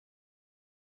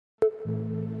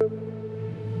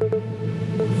We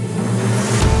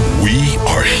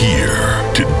are here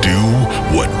to do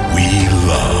what we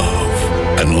love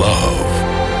and love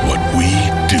what we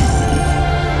do.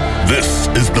 This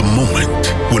is the moment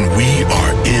when we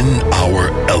are in our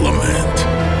element,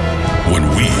 when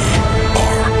we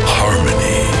are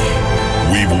harmony.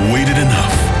 We've waited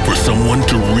enough for someone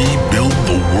to rebuild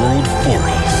the world for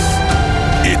us.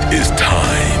 It is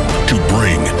time to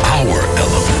bring our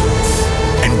elements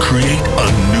and create a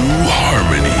new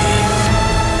harmony.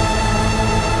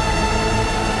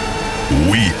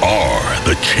 We are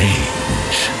the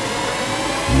change.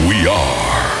 We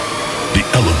are the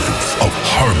elements of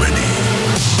harmony.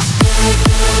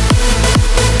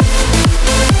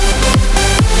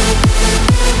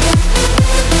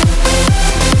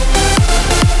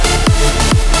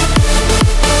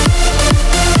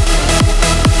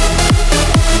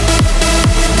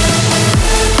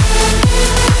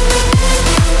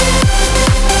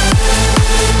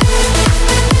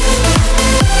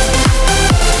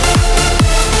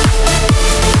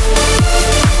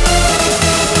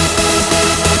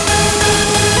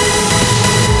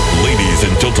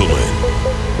 Gentlemen,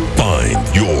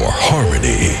 find your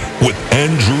harmony with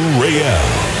Andrew Rayel.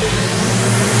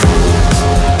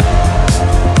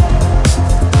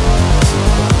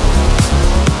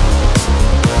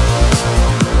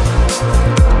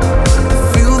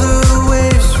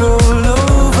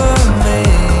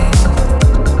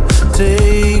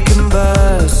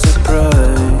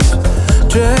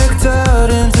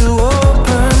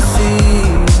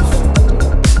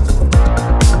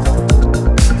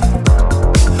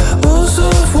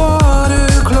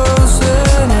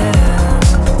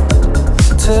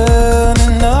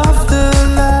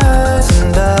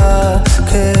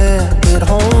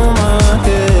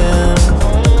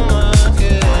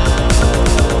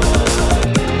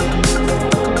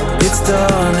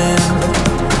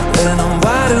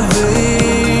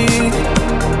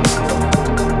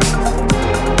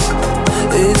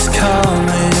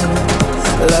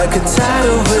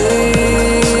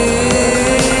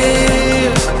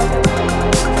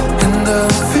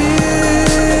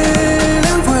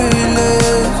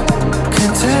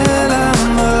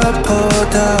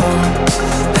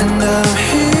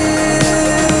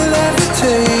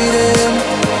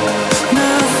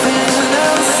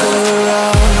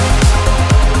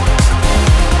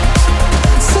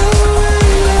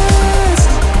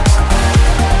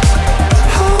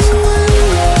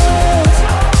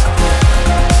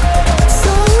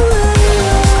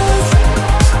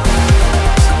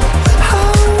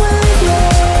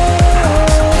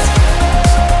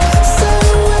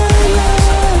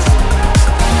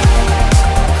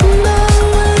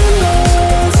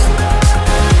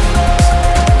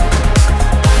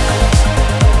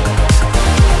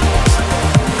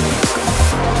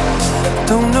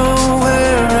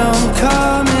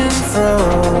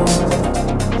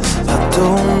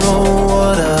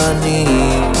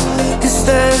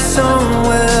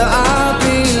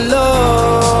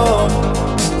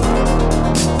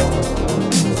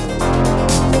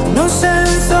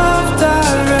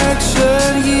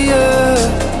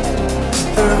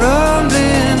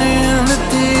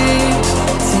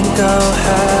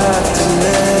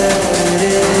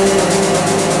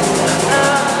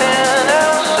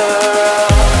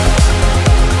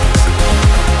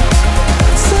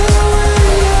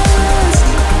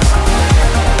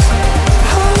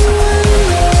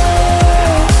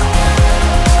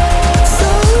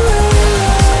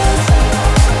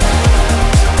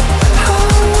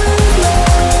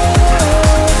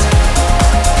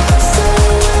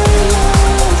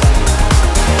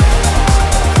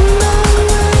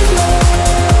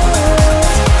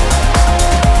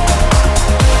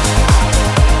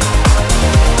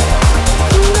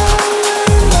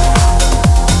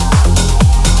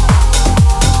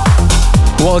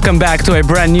 Welcome back to a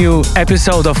brand new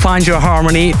episode of Find Your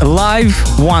Harmony, live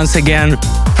once again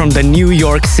from the New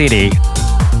York City.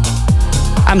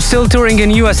 I'm still touring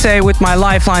in USA with my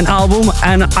Lifeline album,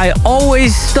 and I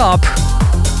always stop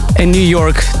in New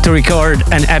York to record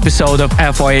an episode of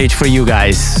FYH for you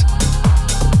guys.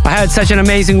 I had such an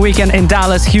amazing weekend in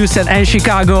Dallas, Houston, and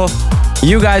Chicago.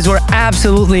 You guys were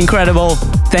absolutely incredible.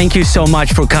 Thank you so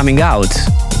much for coming out.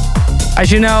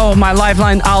 As you know, my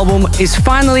Lifeline album is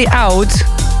finally out,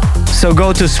 so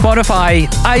go to Spotify,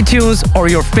 iTunes, or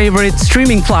your favorite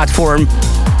streaming platform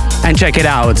and check it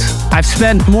out. I've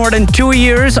spent more than 2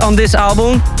 years on this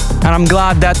album, and I'm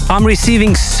glad that I'm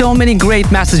receiving so many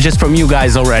great messages from you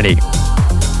guys already.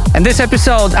 In this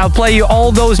episode, I'll play you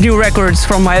all those new records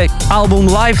from my album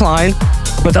Lifeline,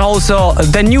 but also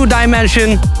The New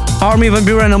Dimension, Armin van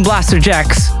Buuren and Blaster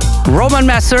Jacks, Roman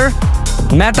Messer,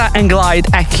 Meta and Glide,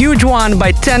 a huge one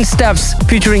by 10 Steps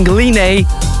featuring Line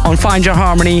on Find Your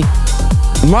Harmony.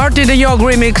 Marty the Yog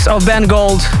remix of Ben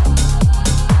Gold.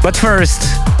 But first,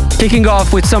 kicking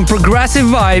off with some progressive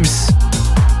vibes,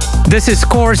 this is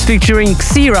Course featuring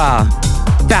Xira,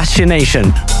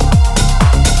 Fascination.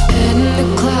 Head in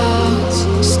the clouds,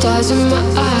 stars in my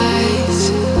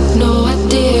eyes. No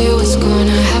idea what's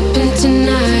gonna happen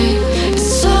tonight.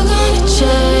 It's all gonna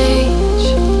change,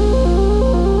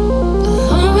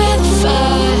 along with the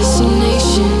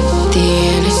fascination. The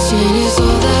innocent is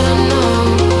all that I know,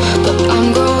 but I'm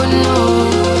growing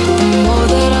old. The more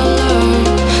that I learn,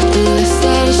 the less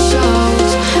that it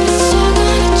shows. It's all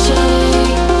gonna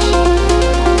change,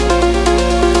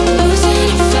 losing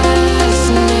the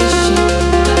fascination.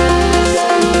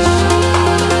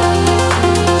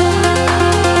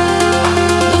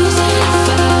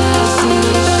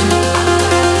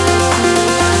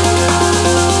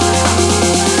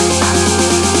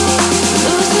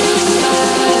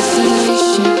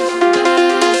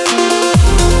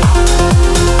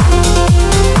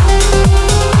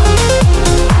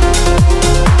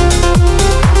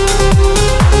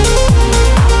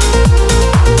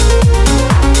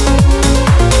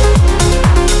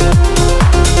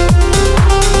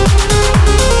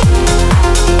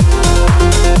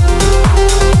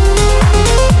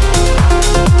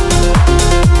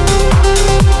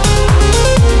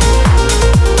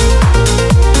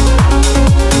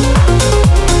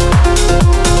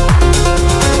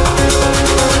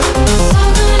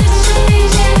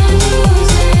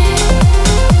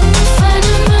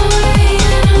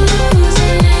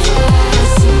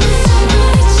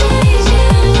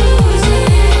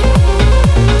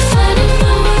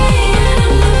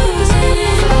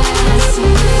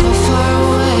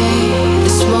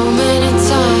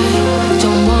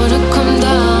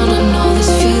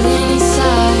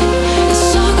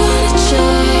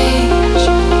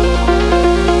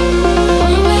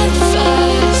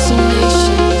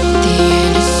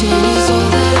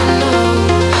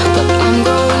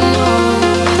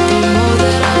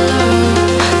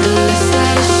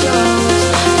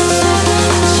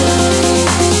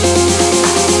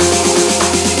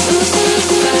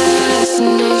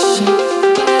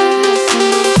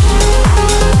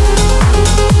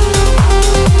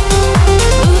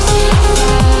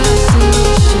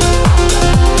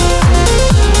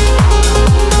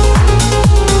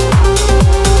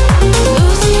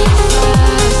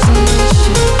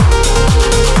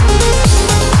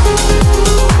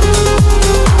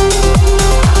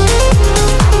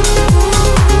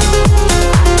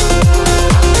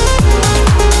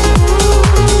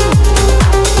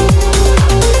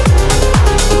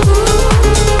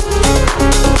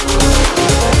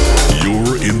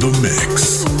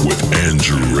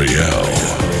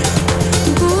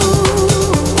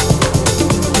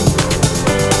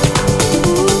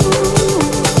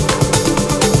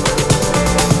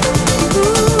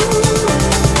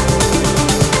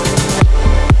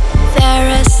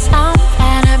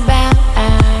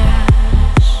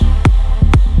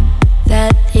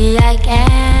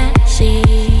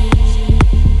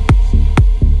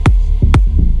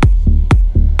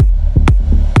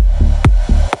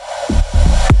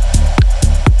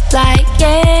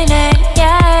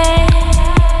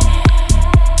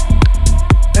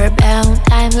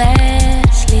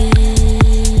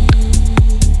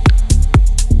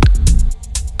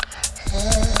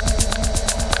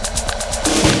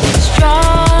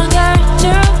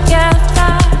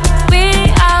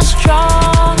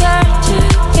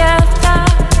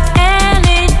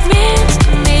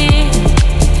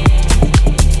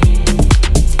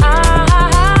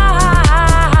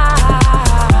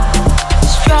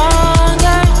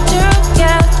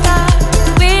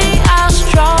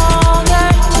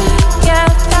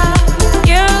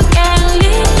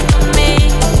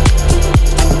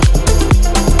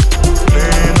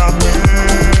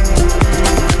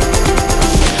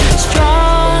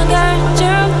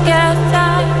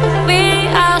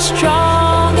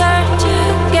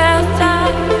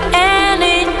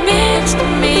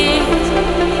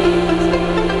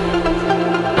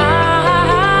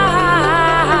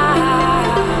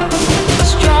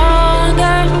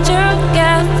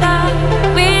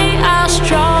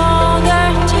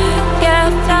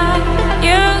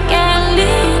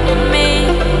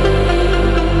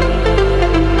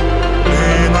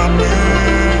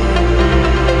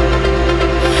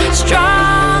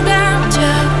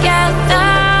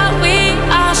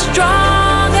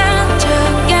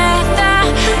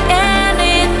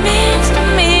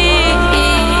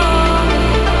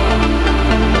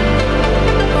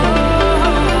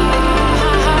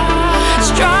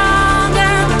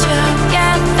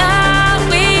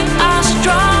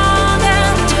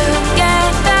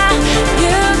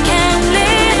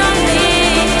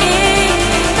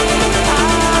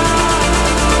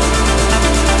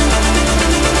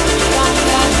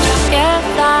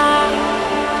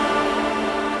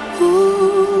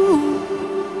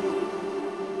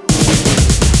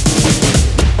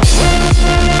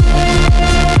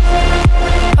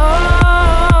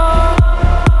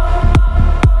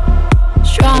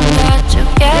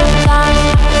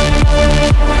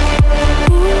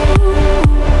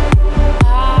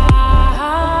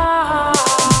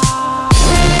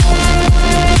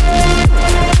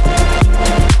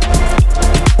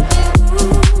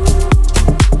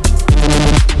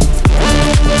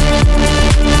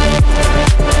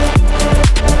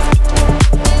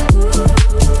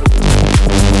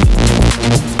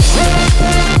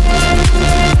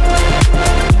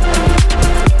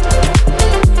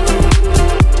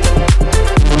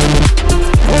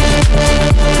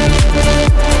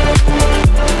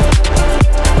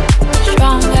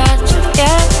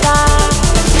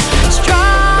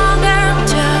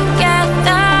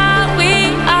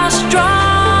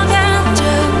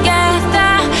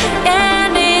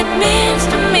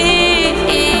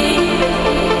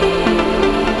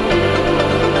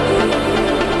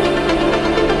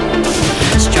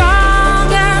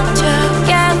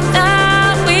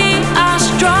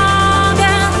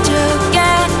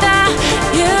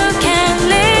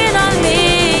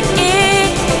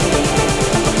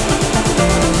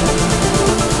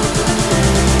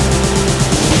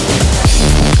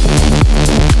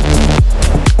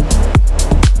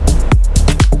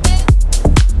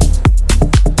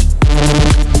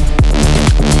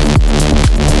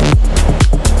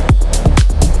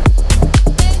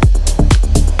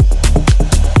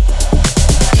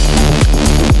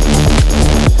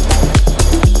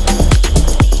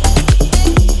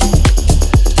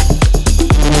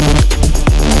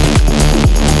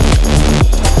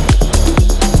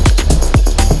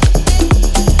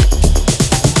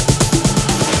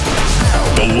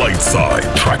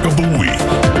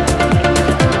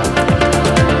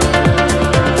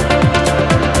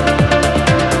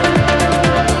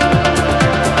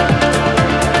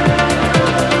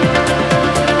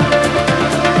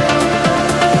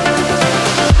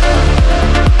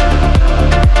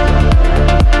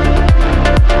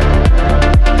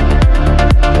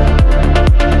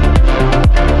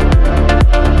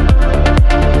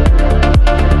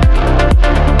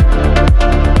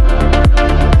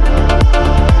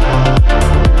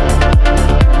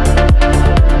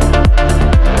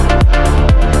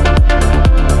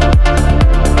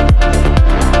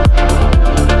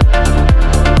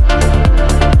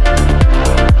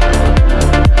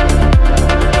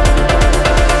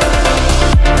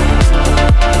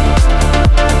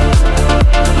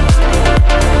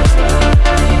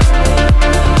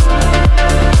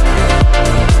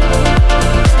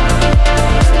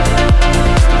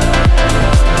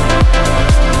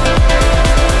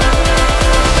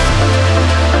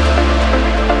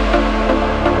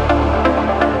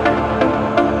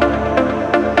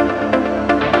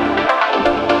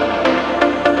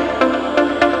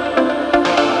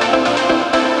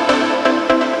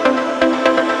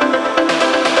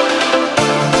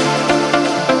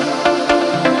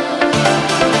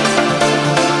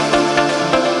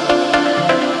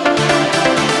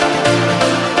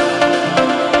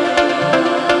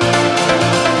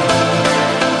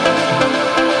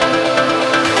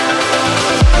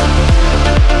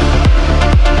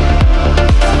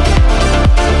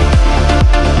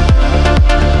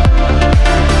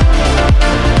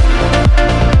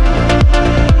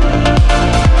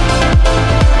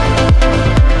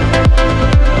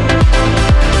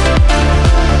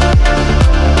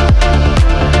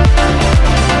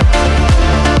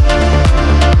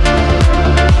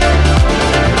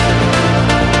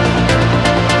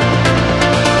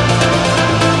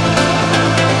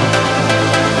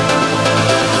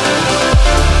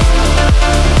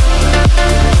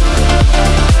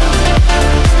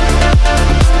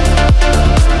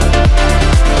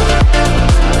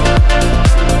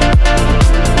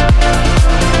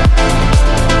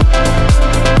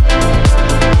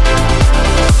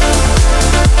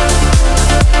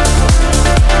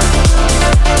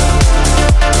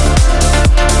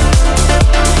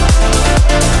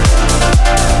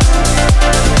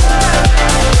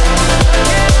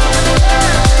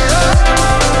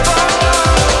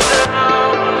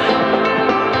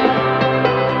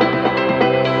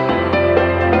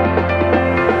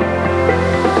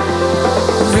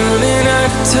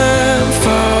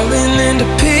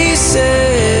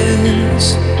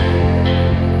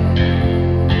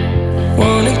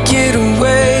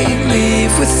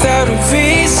 without a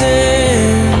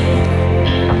reason.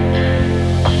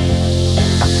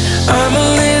 I'm a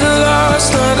little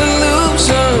lost, not a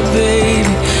loser,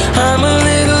 baby. I'm a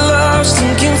little lost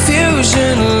in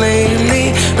confusion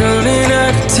lately, running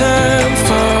out of time,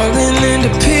 falling into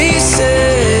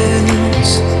pieces.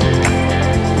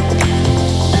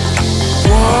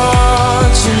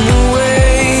 Watching the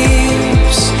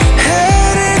waves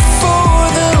headed for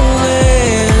the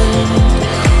land,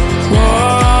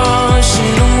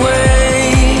 washing away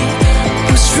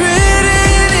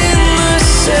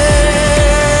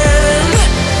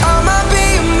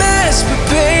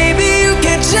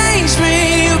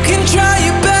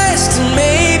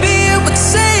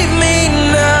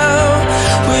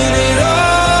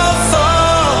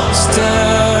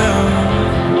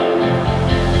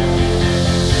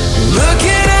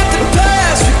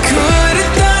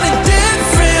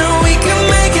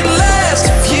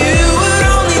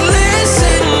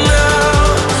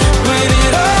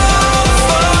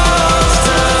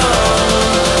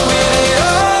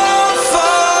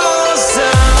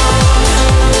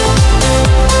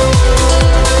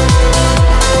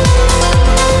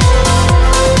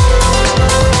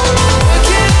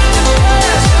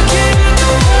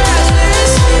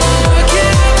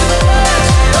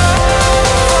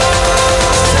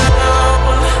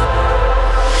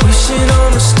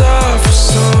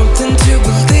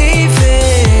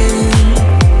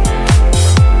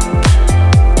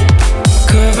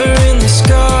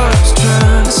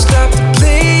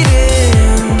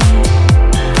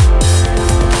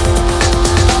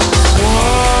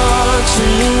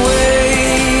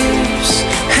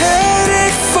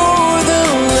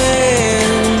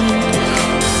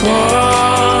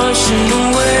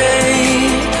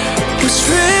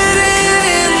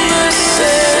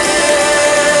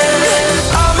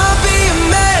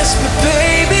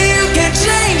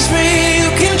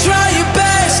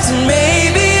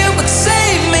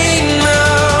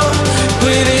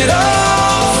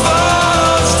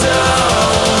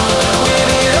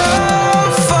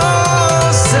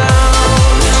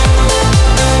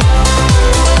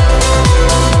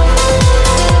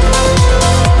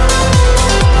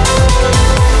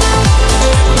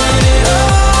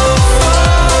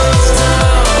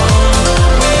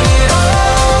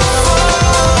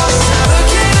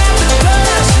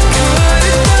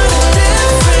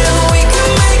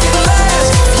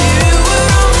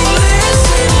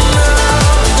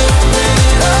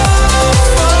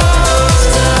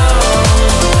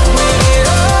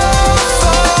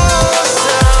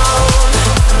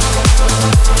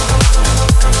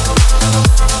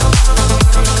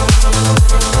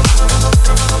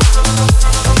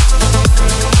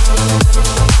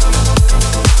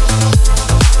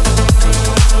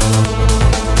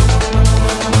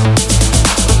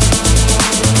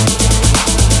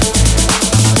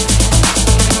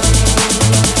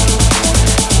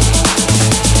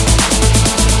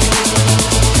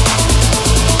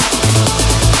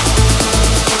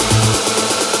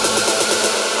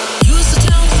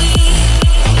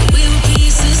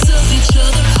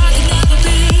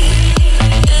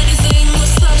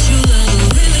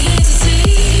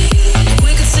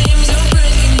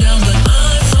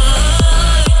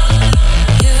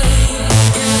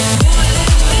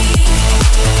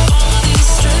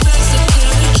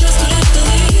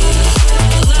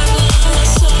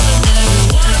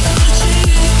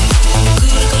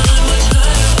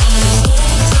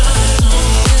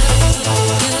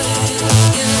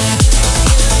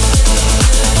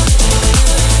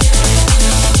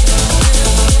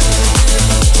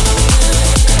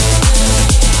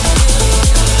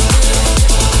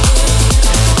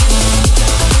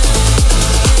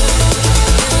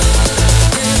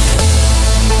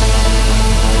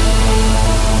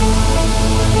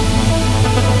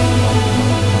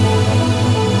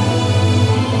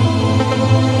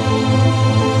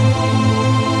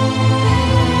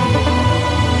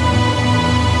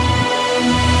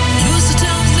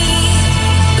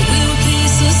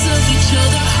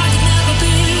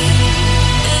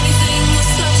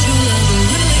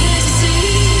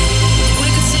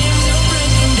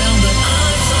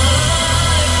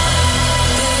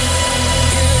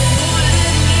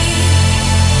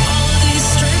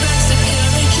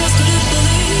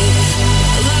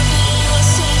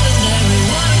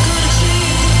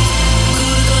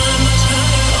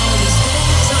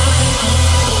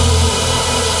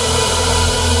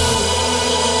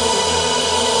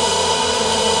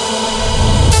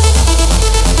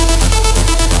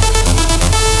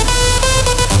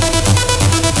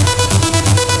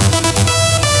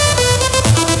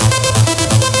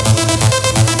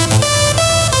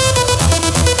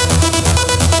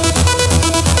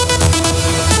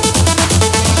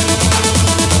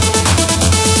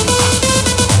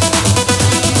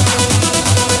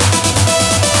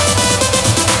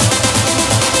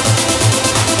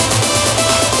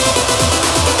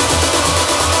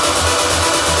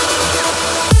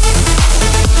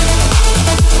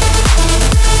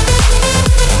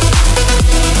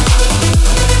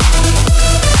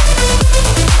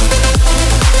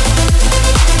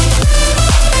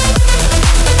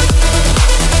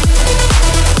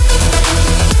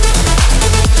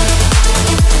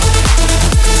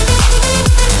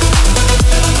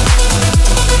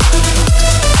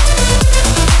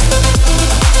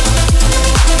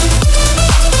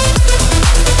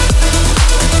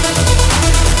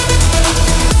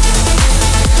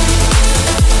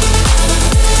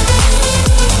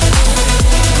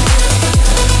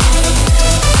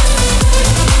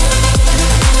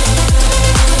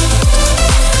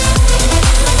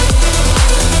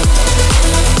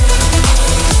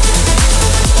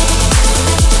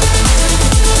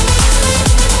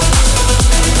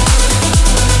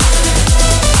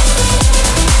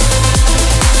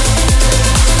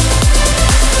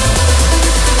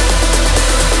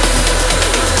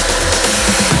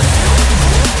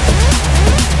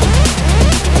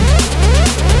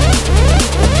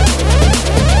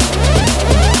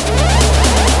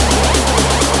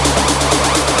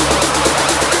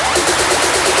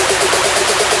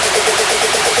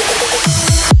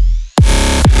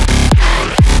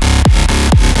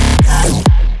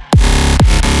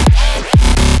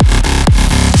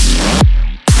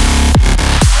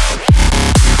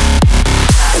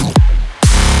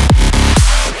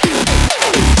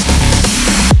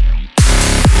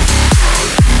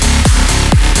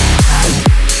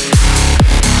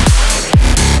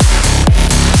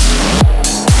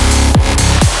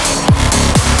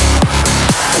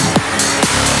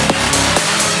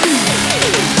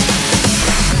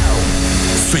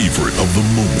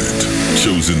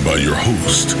chosen by your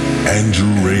host,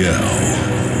 Andrew Rayel.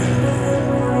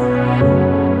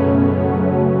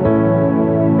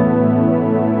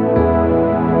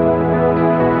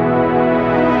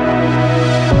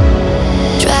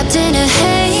 In a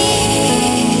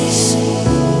haze,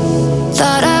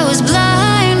 thought I was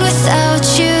blind without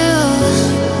you,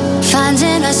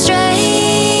 finding my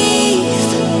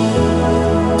strength,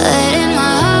 letting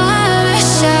my heart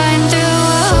shine through.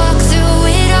 I walk through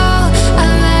it all, I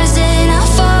rise and I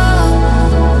fall,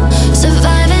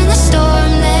 surviving the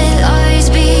storm that lies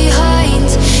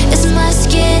behind. As my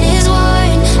skin is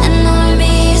worn, an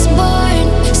army is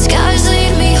born, skies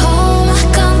lead me home, I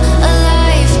come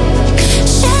alive.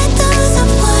 Shadows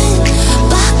upon,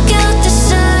 block out the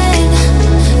sun.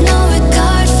 No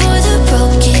regard for the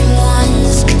broken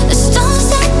ones. The stones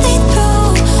that they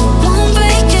throw won't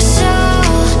break your soul.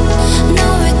 No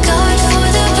regard for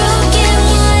the broken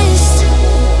ones.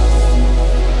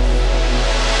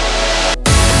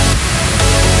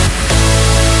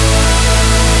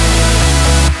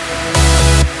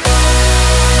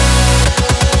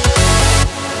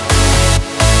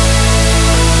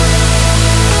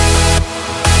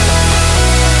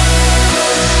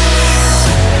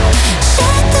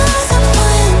 Shadows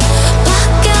upon,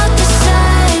 block out the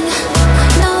sun.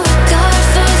 No regard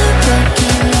for the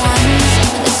broken ones.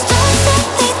 The stones that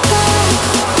they throw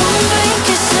won't break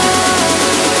your soul.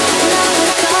 No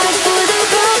regard for the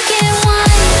broken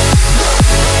ones.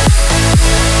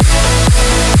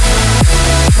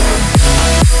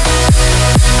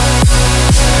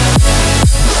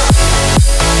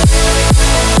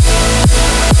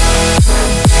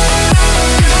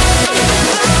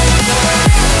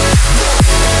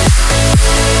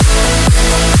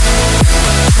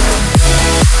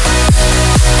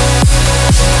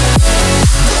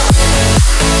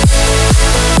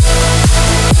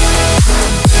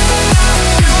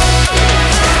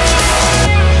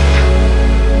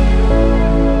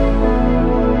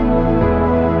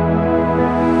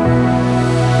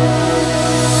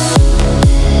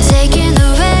 Taking the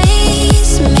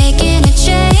reins, making a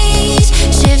change,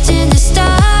 shifting the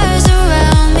stars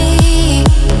around me.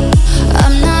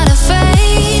 I'm not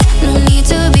afraid, no need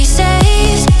to be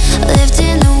saved,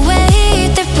 lifting the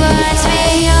weight that binds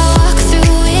me. I walk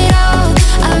through it all,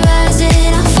 I rise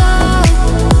and I fall,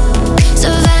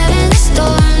 surviving the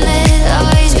storm that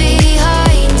lies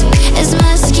behind. As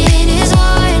my skin is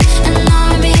worn, an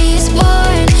army is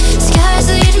born, skies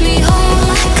lead me home,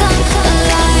 I come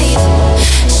alive.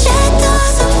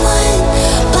 Shadows upon,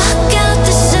 block out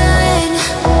the sun.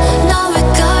 No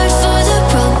regard for the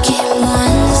broken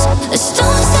ones. The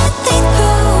stones that they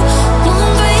throw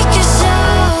won't break your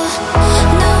soul.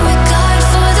 No regard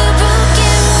for the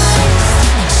broken ones.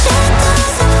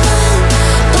 Shadows upon,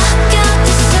 block out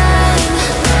the sun.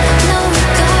 No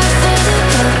regard for the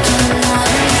broken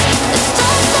ones. The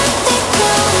stones that they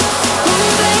throw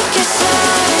won't break your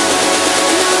soul. No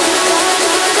regard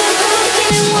for the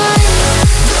broken ones.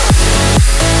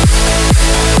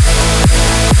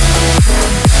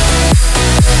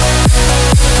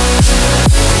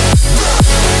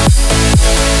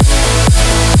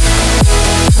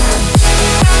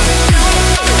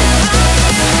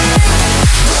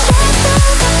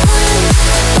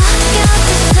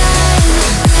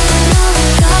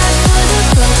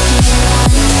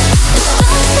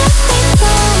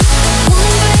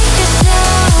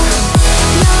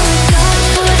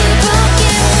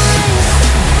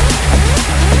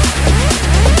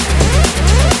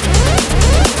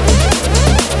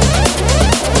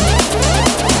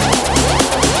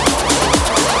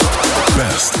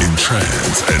 Best in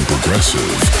trance and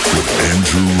progressive with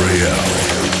Andrew Rayel.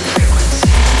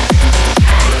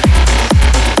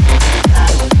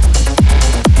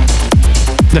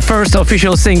 The first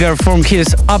official singer from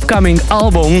his upcoming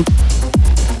album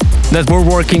that we're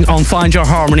working on, Find Your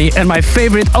Harmony, and my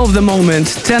favorite of the moment,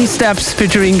 10 Steps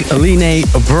featuring Line,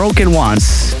 Broken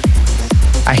Ones.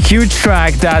 A huge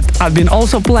track that I've been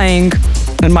also playing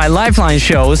in my Lifeline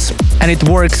shows, and it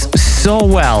works so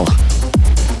well.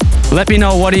 Let me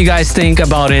know what do you guys think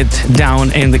about it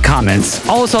down in the comments.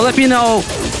 Also, let me know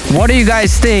what do you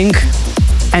guys think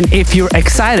and if you're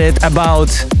excited about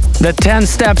the 10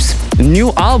 Steps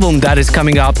new album that is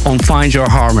coming up on Find Your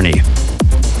Harmony.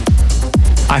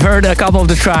 I heard a couple of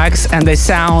the tracks and they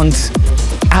sound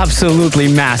absolutely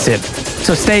massive.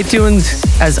 So stay tuned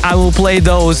as I will play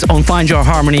those on Find Your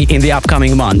Harmony in the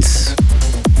upcoming months.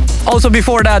 Also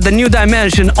before that, the New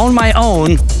Dimension, On My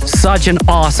Own, such an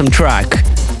awesome track.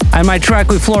 And my track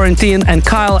with Florentine and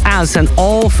Kyle Anson,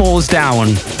 All Falls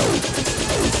Down.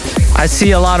 I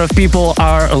see a lot of people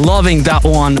are loving that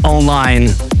one online,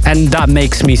 and that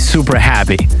makes me super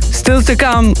happy. Still to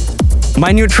come,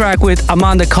 my new track with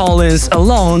Amanda Collins,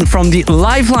 Alone, from the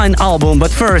Lifeline album. But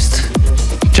first,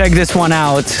 check this one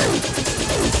out.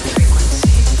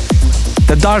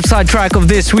 The dark side track of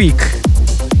this week,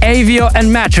 Avio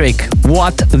and Metric,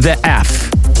 What the F.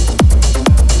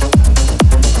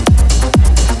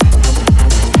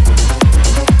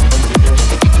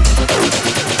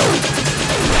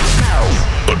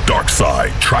 The dark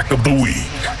side track of the week.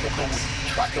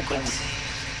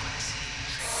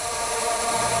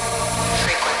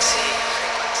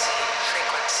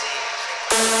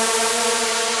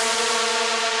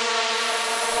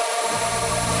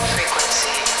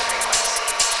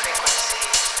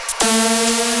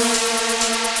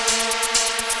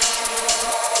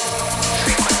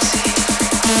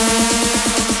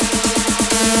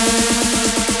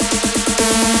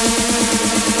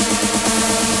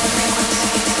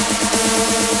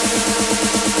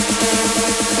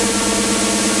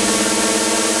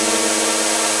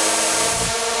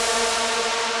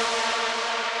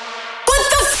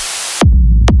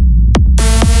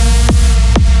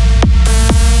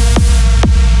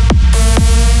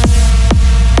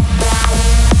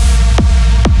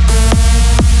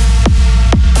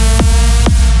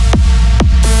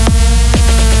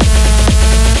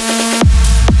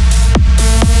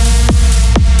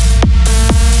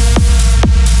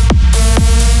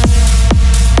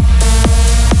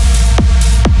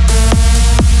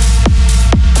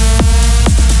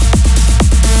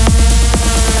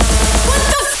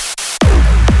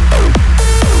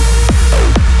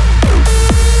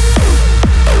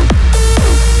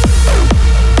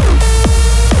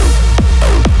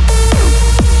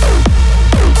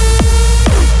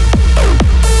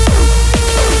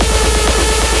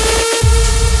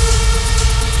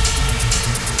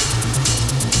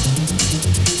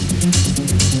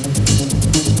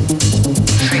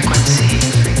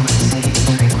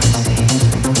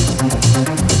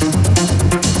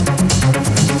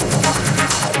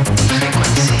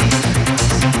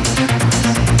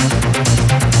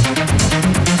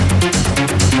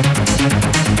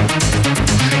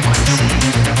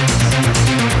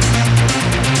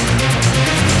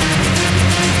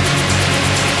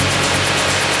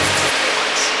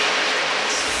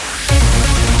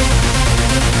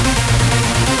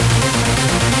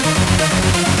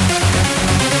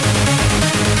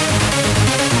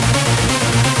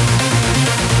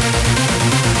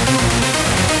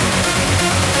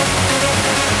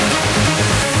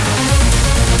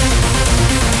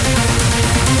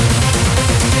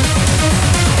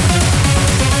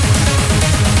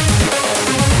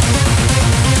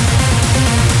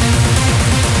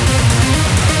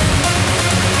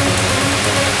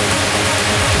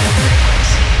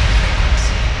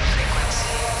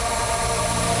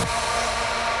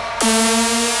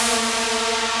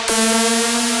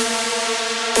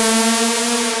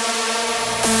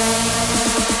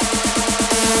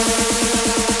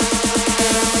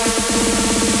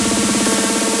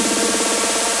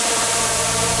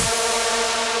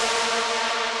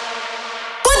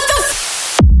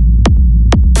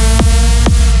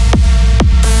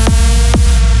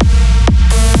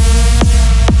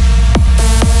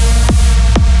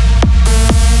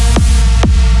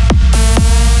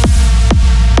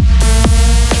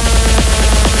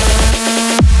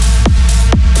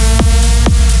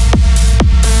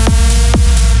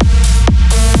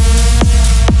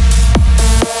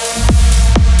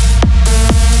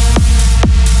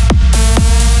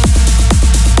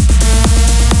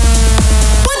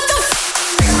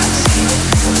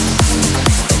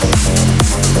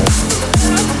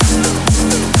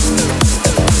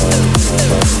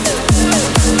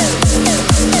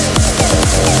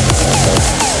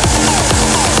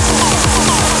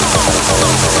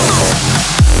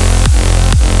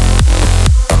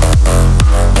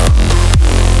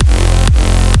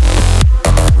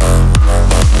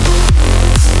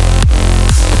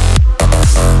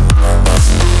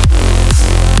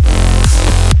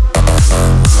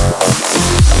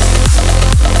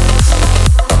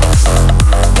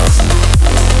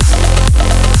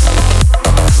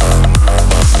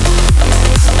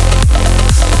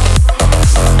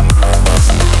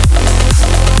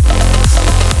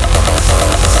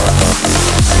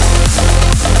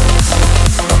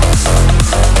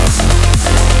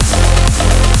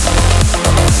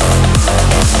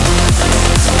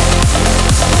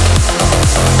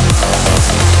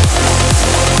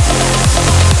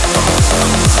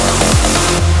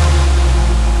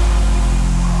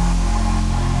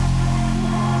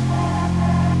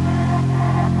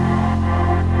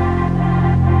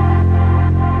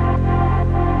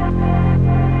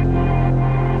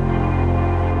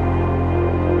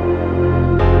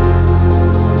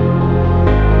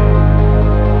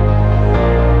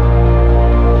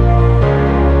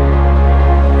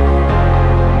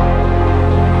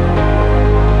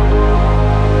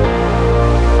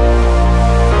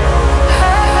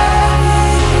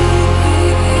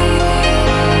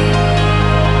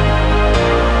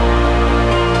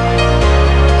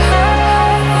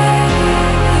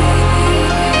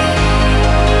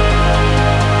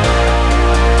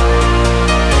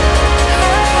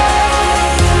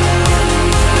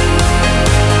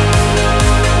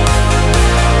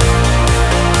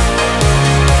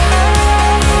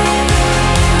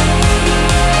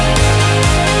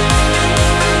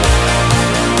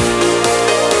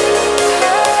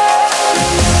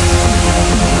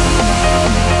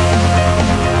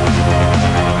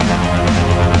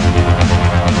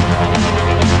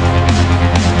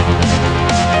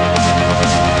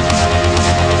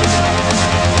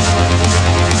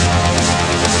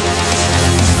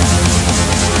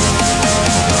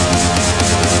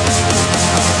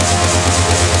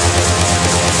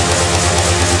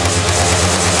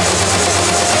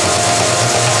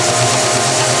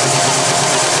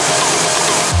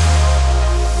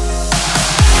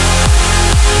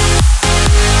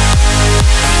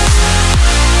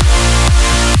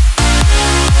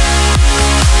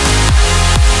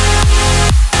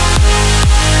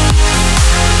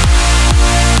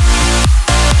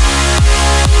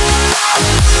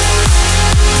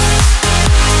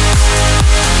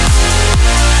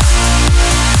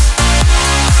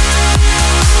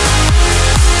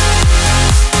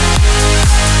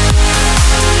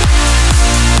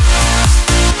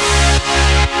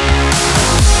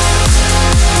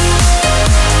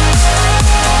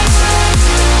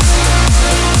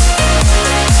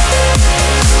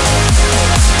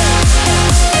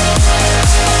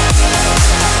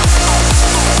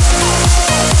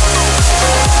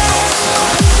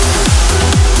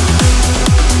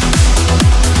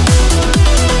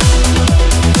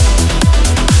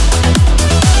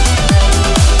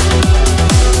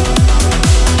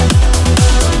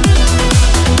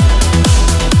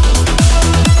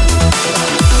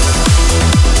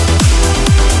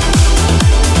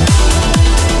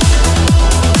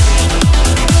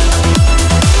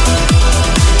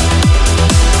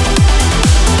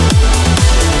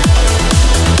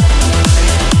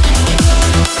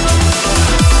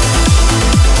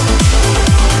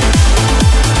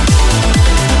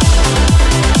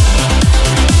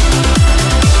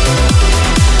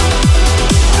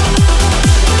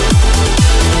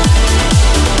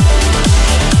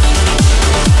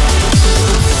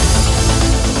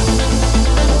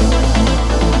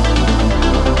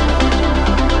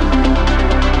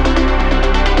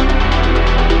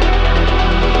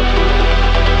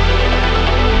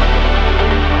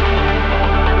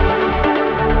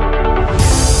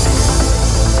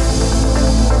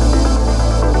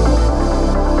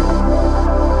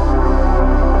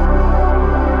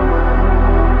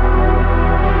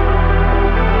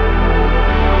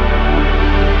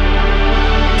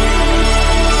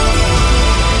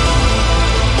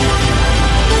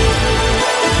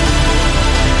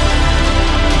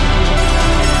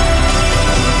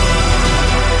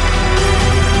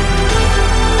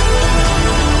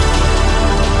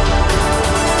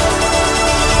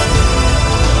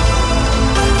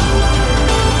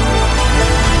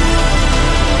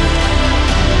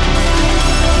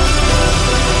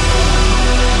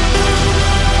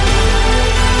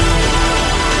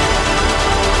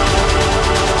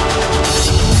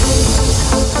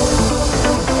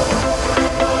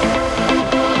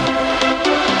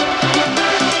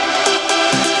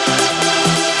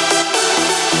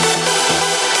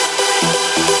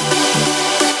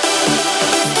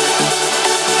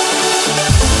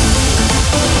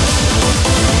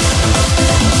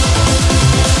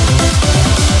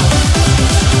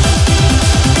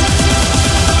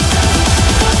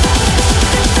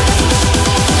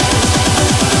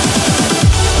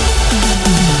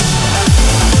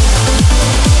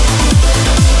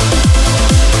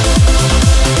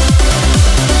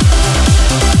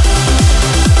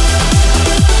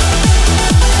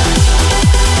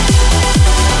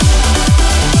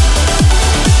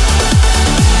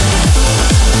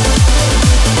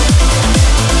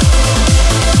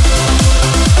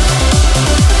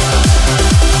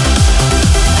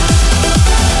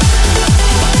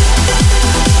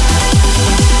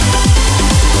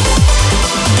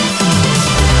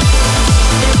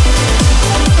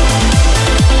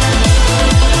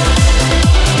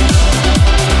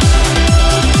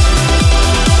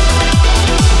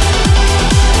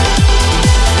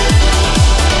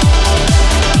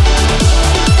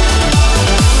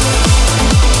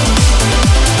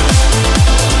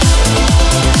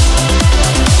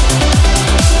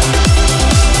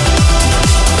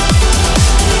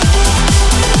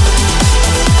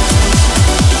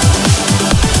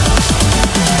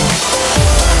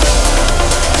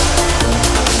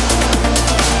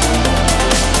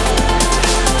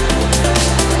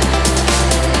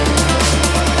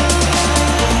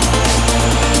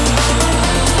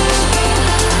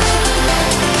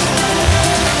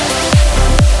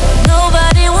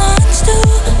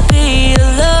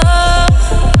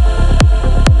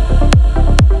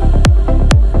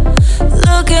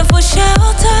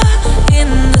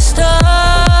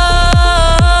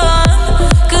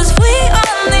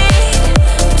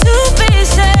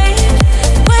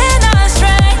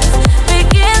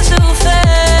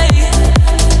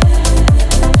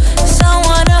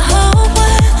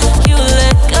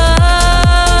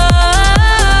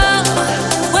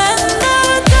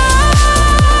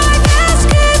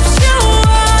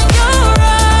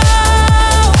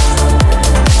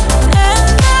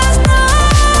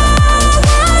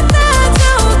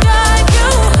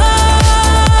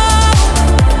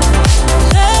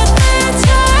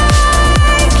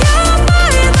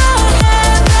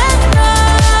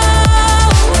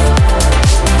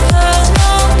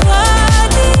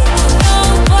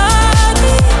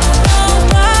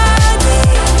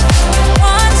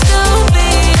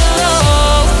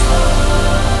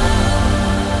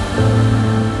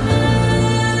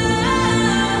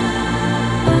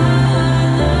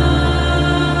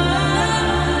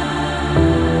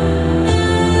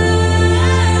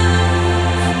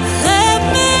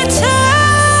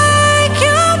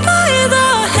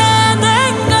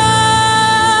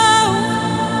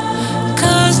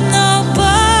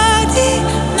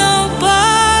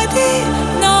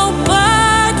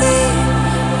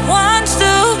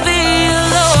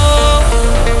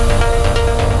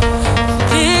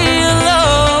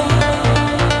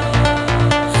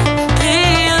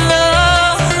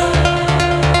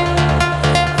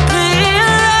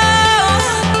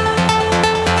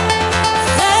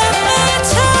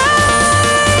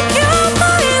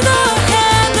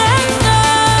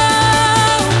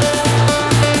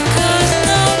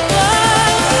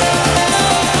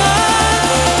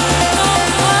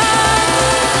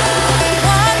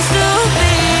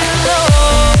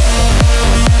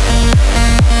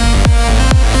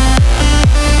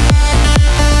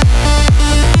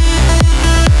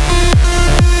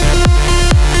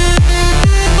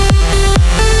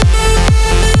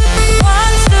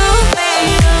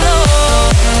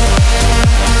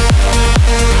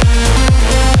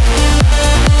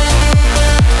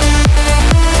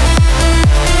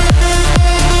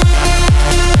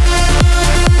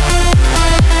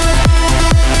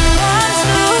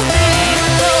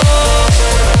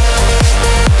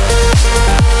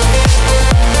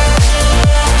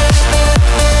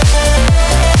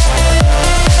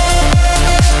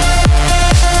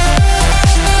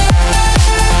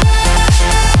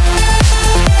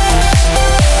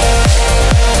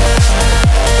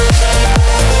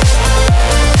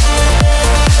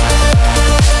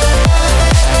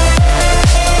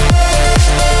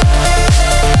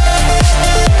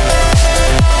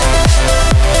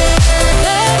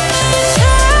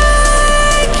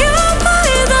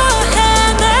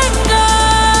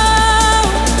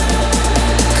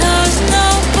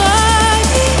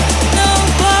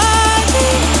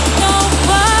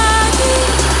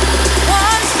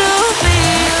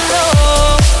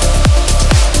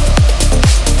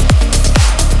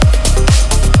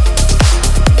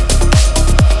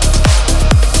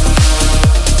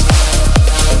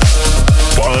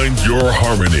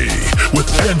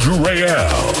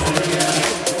 L'Oreal.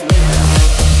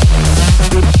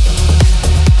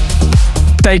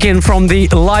 Taken from the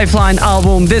Lifeline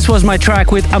album, this was my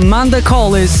track with Amanda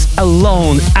Collis,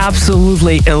 Alone.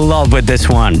 Absolutely in love with this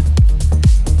one.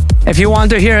 If you want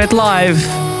to hear it live,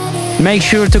 make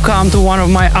sure to come to one of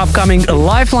my upcoming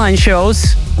Lifeline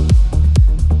shows.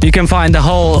 You can find the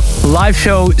whole live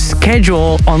show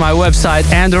schedule on my website,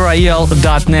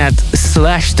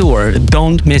 andrewrayel.net/tour.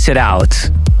 Don't miss it out.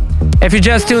 If you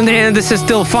just tuned in, this is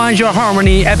still Find Your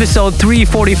Harmony, episode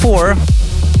 344.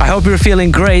 I hope you're feeling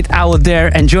great out there,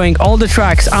 enjoying all the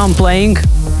tracks I'm playing.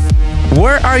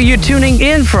 Where are you tuning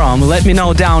in from? Let me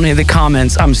know down in the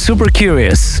comments. I'm super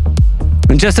curious.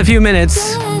 In just a few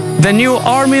minutes, the new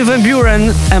Armin van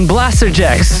Buuren and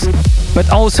Blasterjaxx,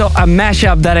 but also a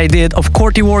mashup that I did of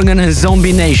Corti Morgan and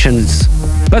Zombie Nations.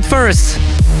 But first,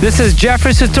 this is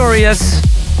Jeffrey Sutorius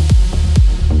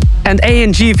and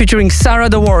A&G featuring Sarah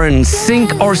De Warren,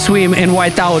 Sink or Swim in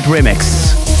Whiteout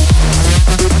remix.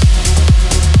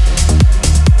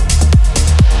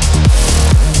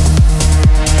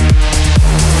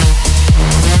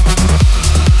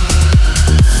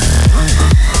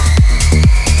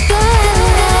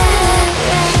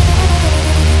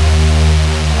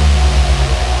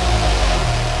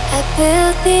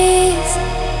 Build these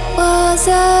walls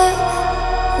up,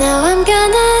 now I'm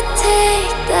gonna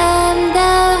take them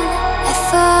down. I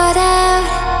fought out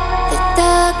the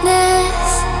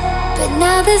darkness, but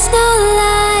now there's no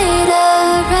light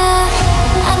around.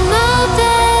 I'm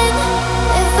moving,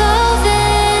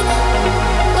 evolving,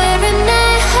 wearing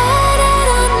my heart out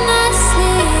on my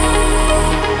sleeve.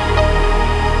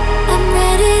 I'm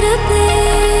ready to bleed.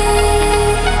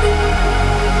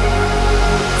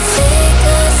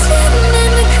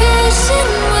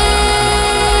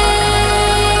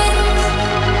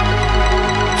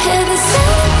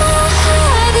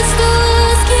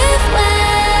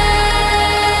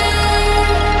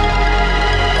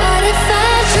 What if I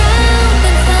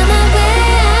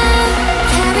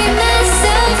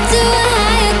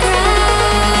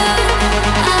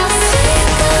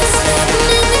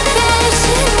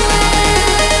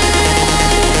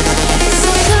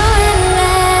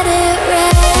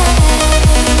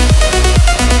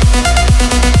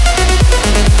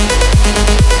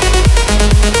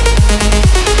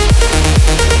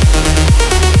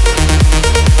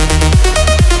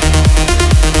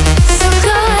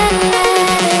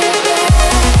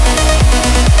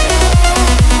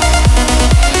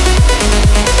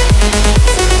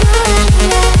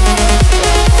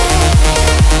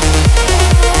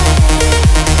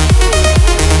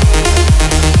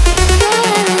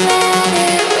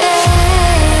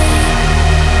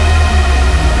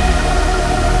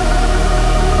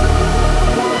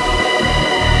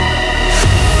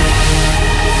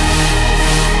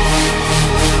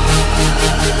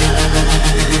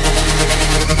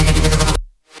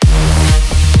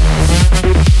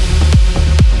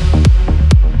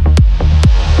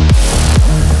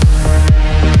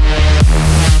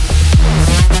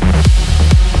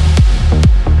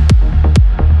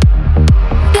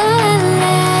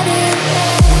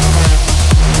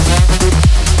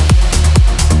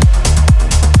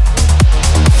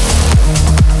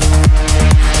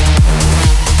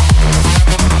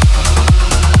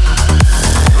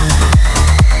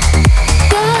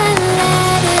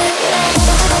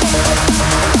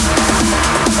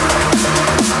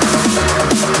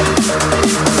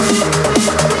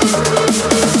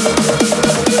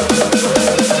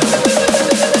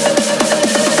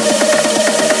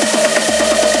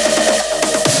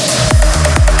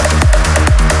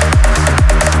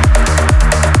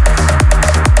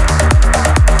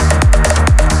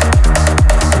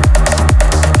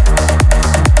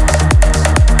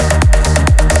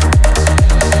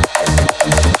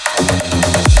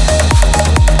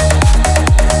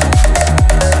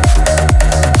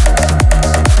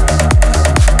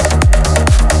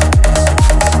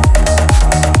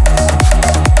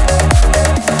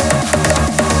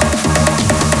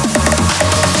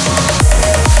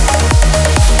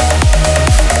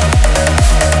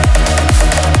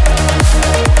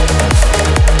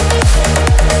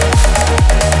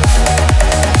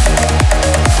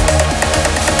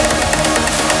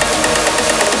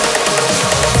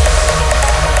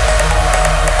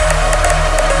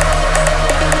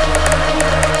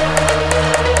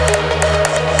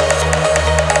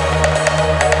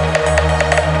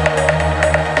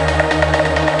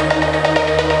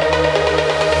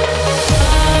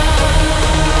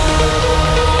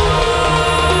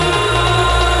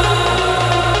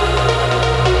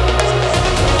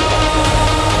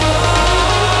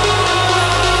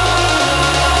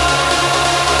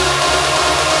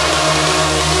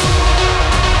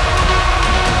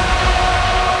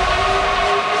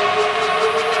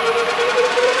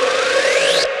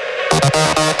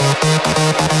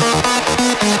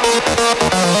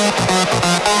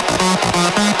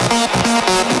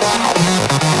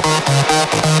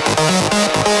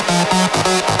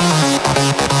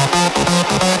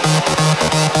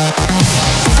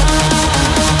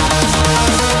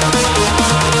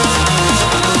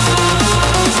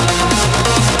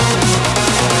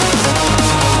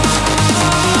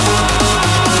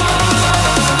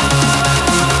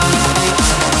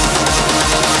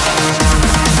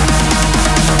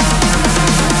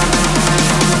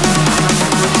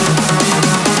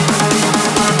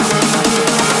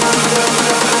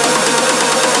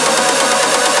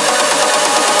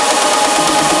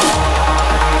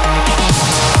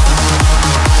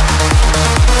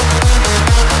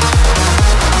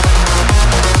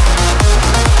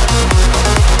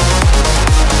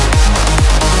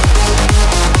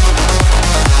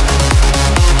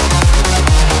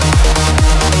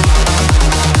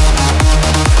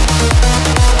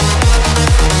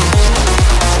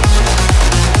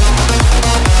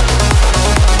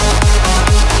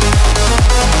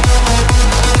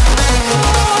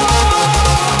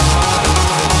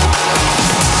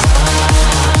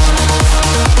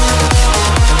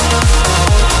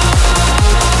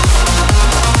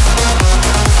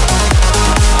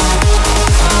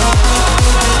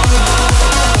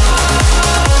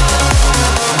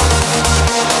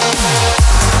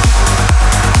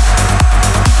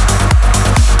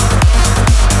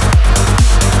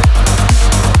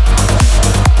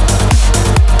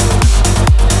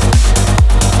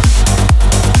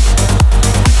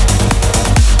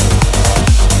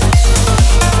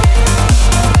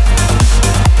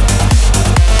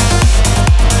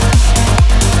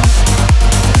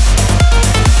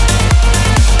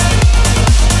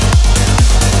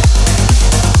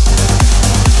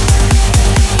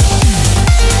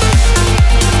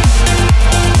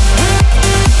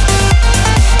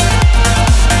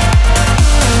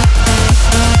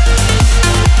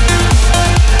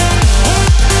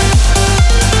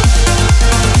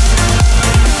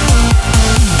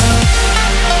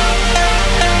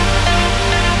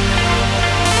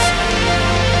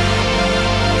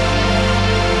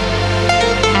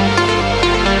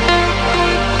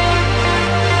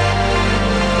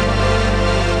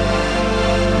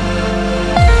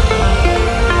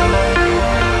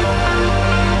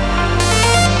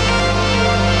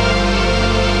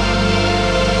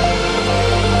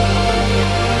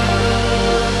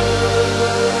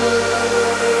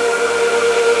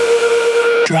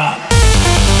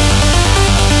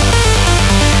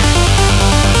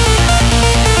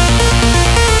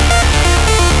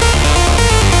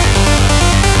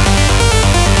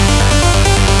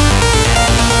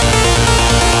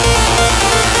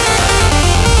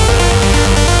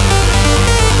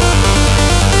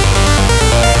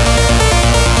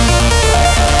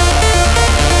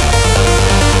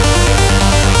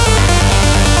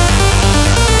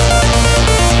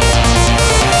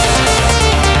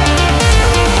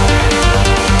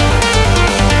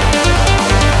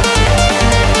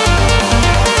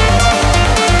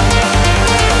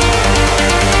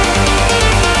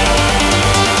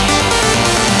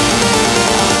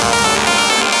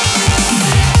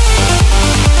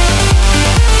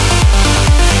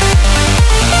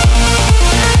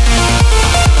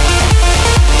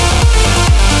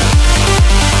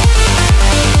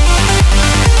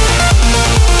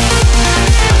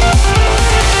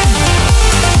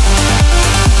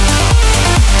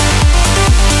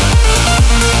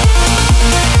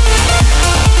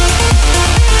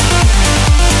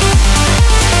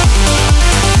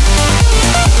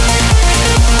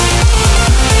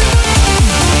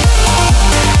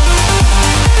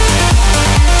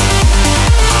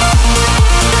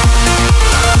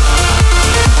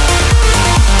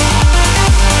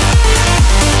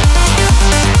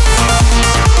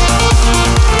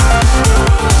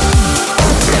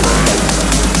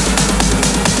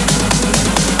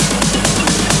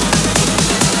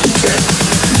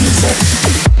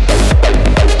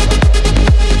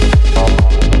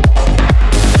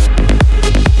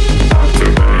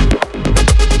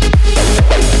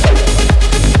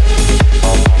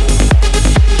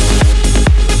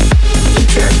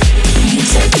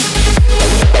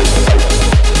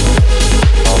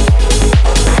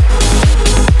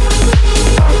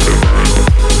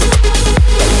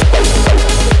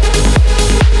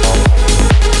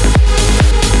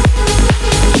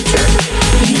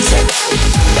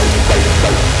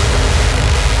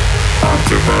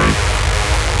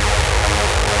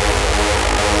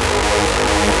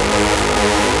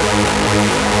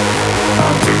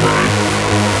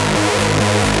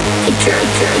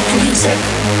Music.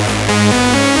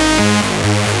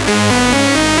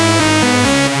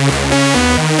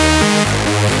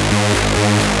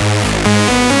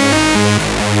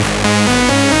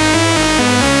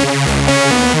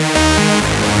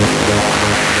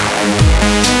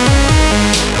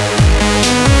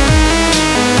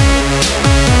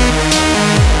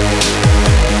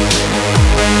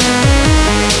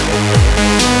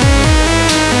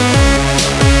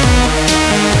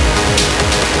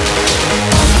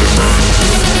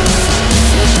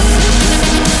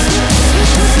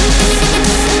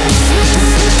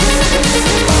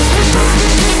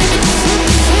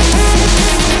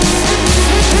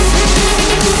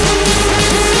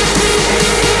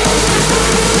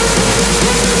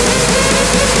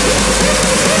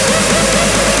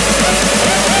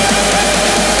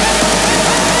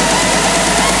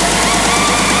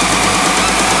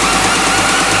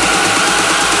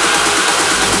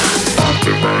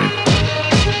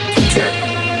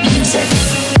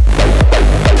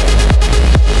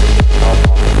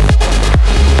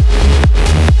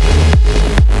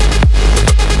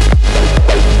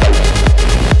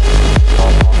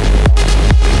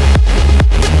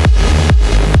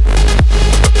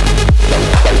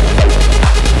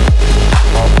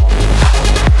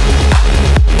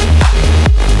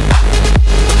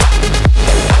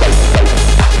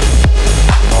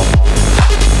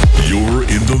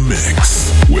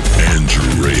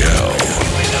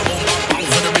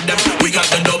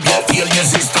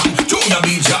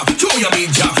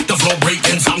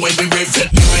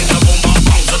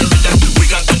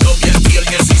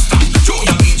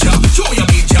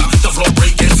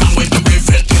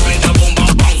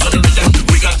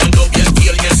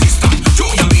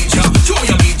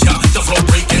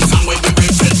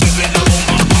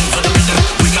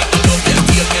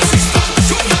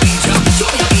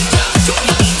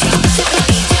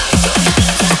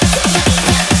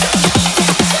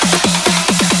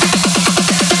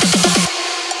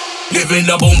 Giving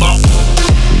the bomba.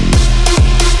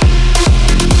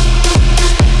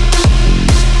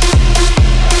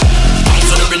 Bounce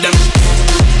to the rhythm.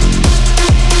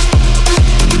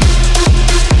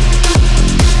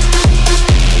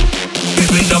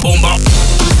 Giving the bomba.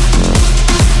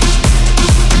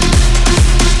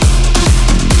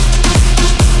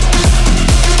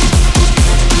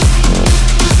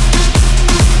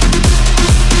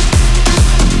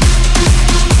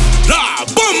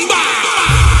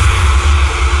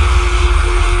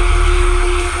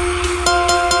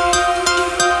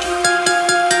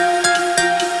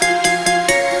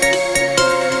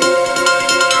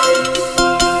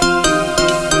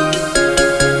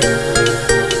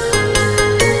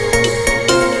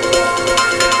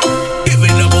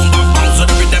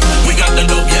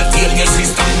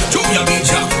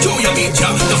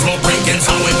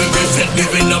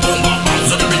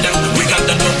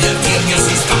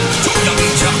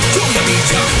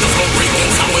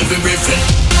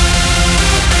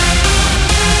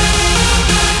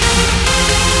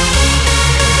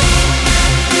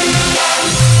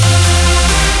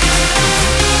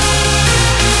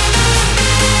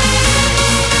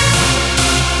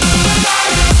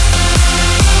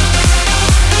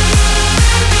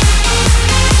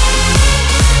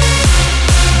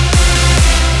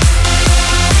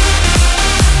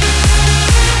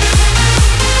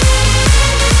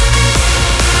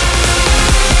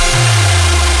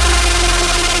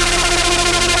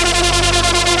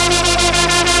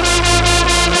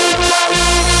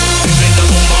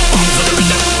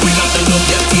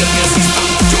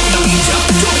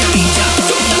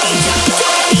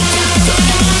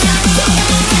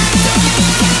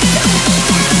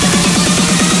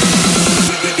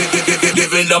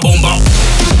 La bomba.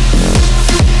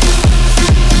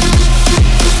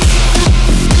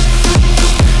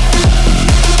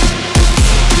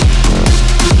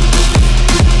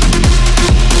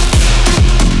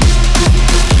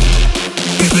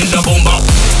 Giving the bomba.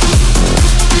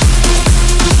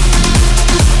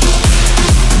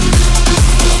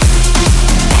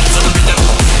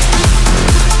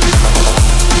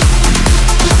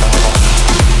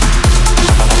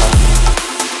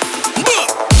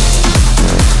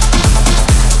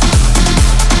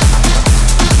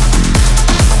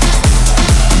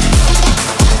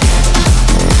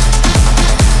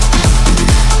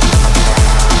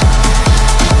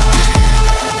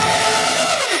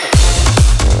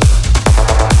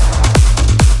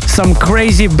 Some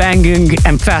crazy banging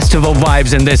and festival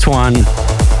vibes in this one.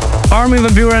 Armin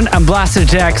van Buuren and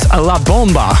Blasterjaxx La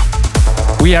Bomba.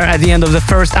 We are at the end of the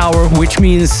first hour, which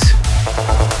means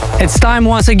it's time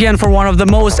once again for one of the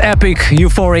most epic,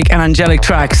 euphoric and angelic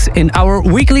tracks in our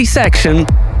weekly section,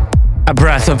 A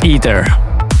Breath of Ether.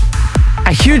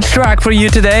 A huge track for you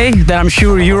today that I'm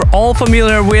sure you're all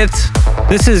familiar with.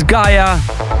 This is Gaia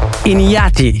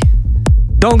Inyati.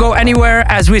 Don't go anywhere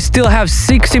as we still have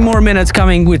 60 more minutes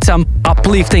coming with some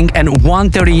uplifting and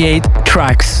 138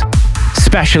 tracks,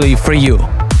 especially for you.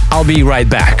 I'll be right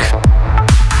back.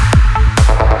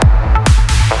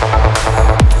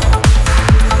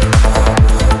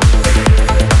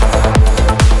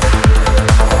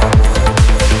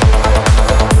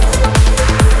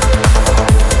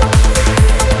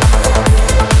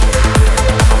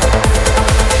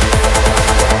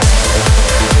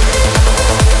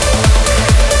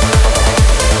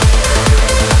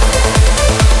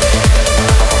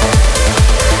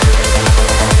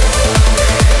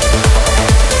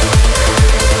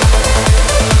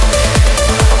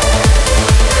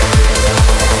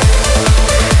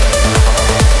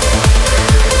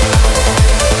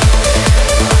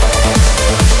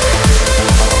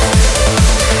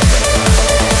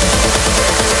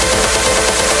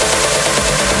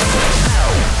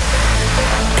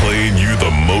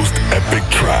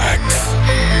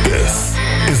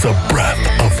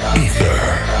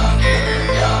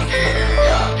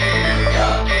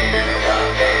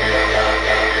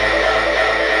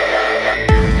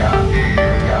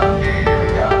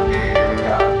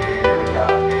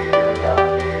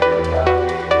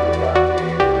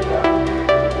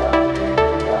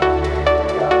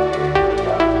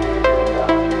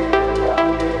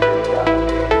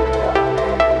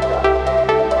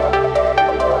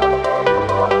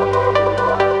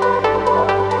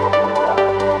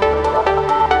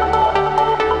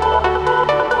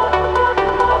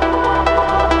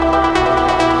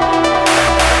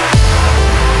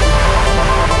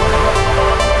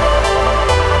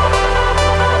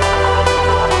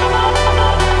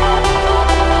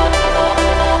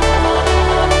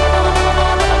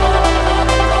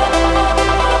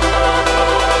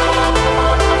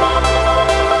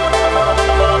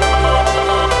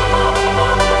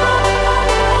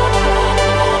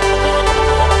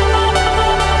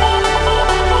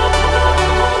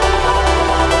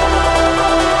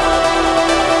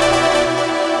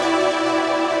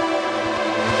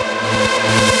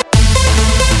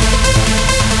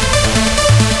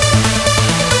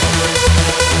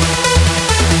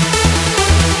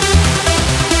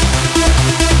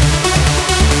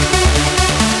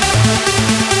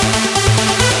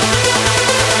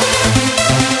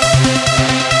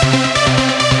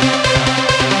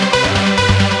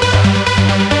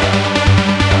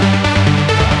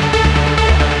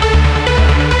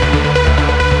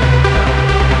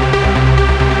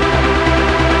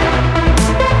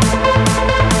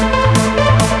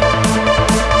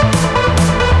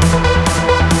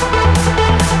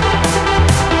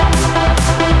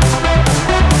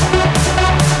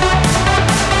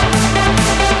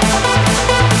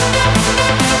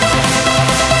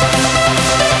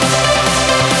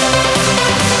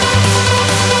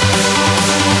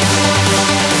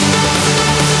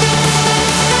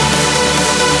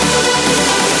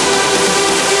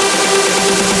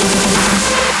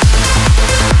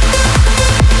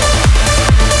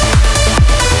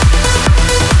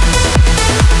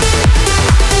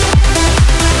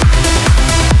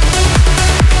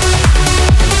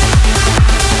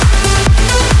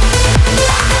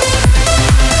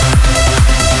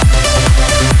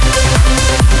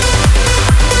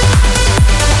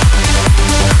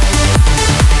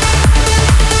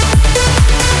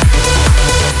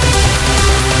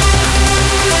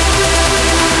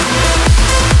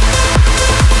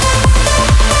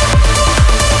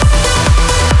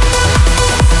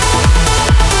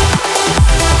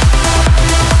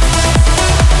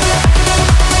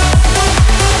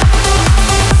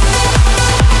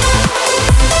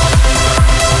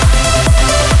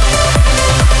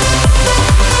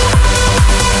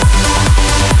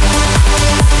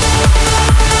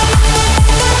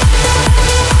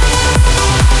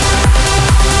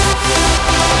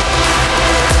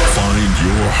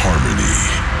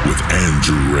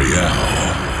 Andrew Rayel.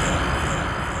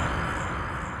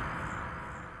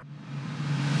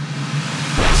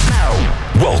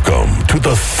 Welcome to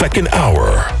the second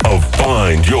hour of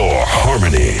Find Your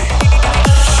Harmony.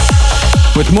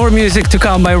 With more music to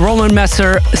come by Roman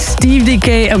Messer, Steve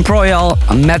DK and Proyal,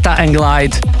 Meta and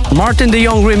Glide, Martin de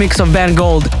Jong remix of Ben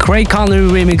Gold, Craig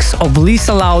Connery remix of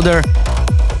Lisa Lauder,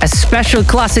 a special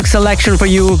classic selection for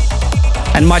you,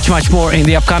 and much, much more in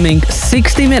the upcoming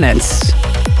 60 minutes.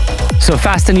 So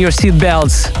fasten your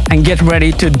seatbelts and get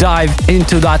ready to dive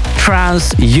into that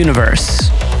trance universe.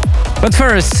 But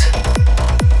first,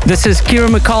 this is Kira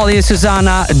McCauley and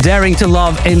Susanna, Daring to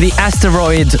Love in the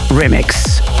Asteroid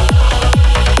remix.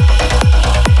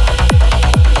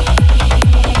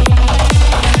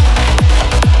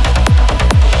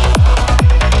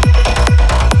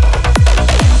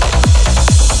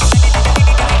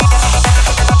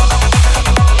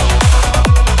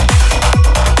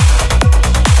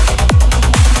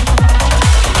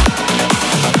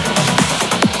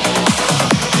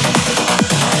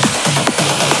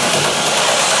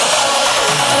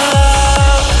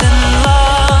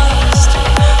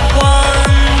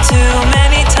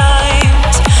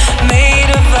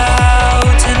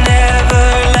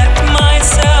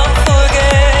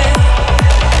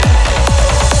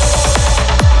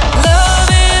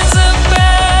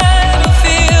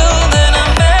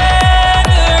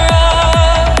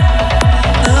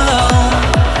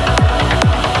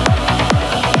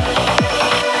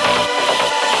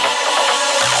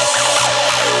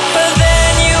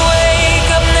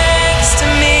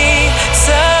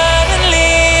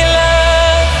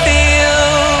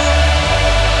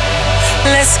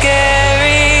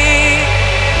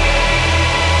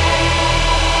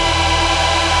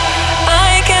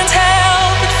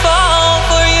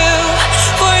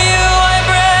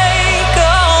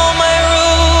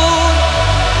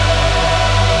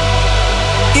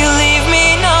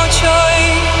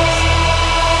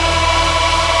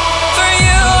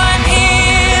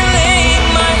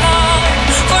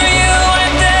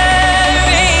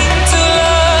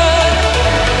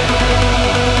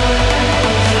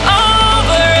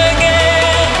 Over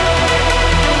again.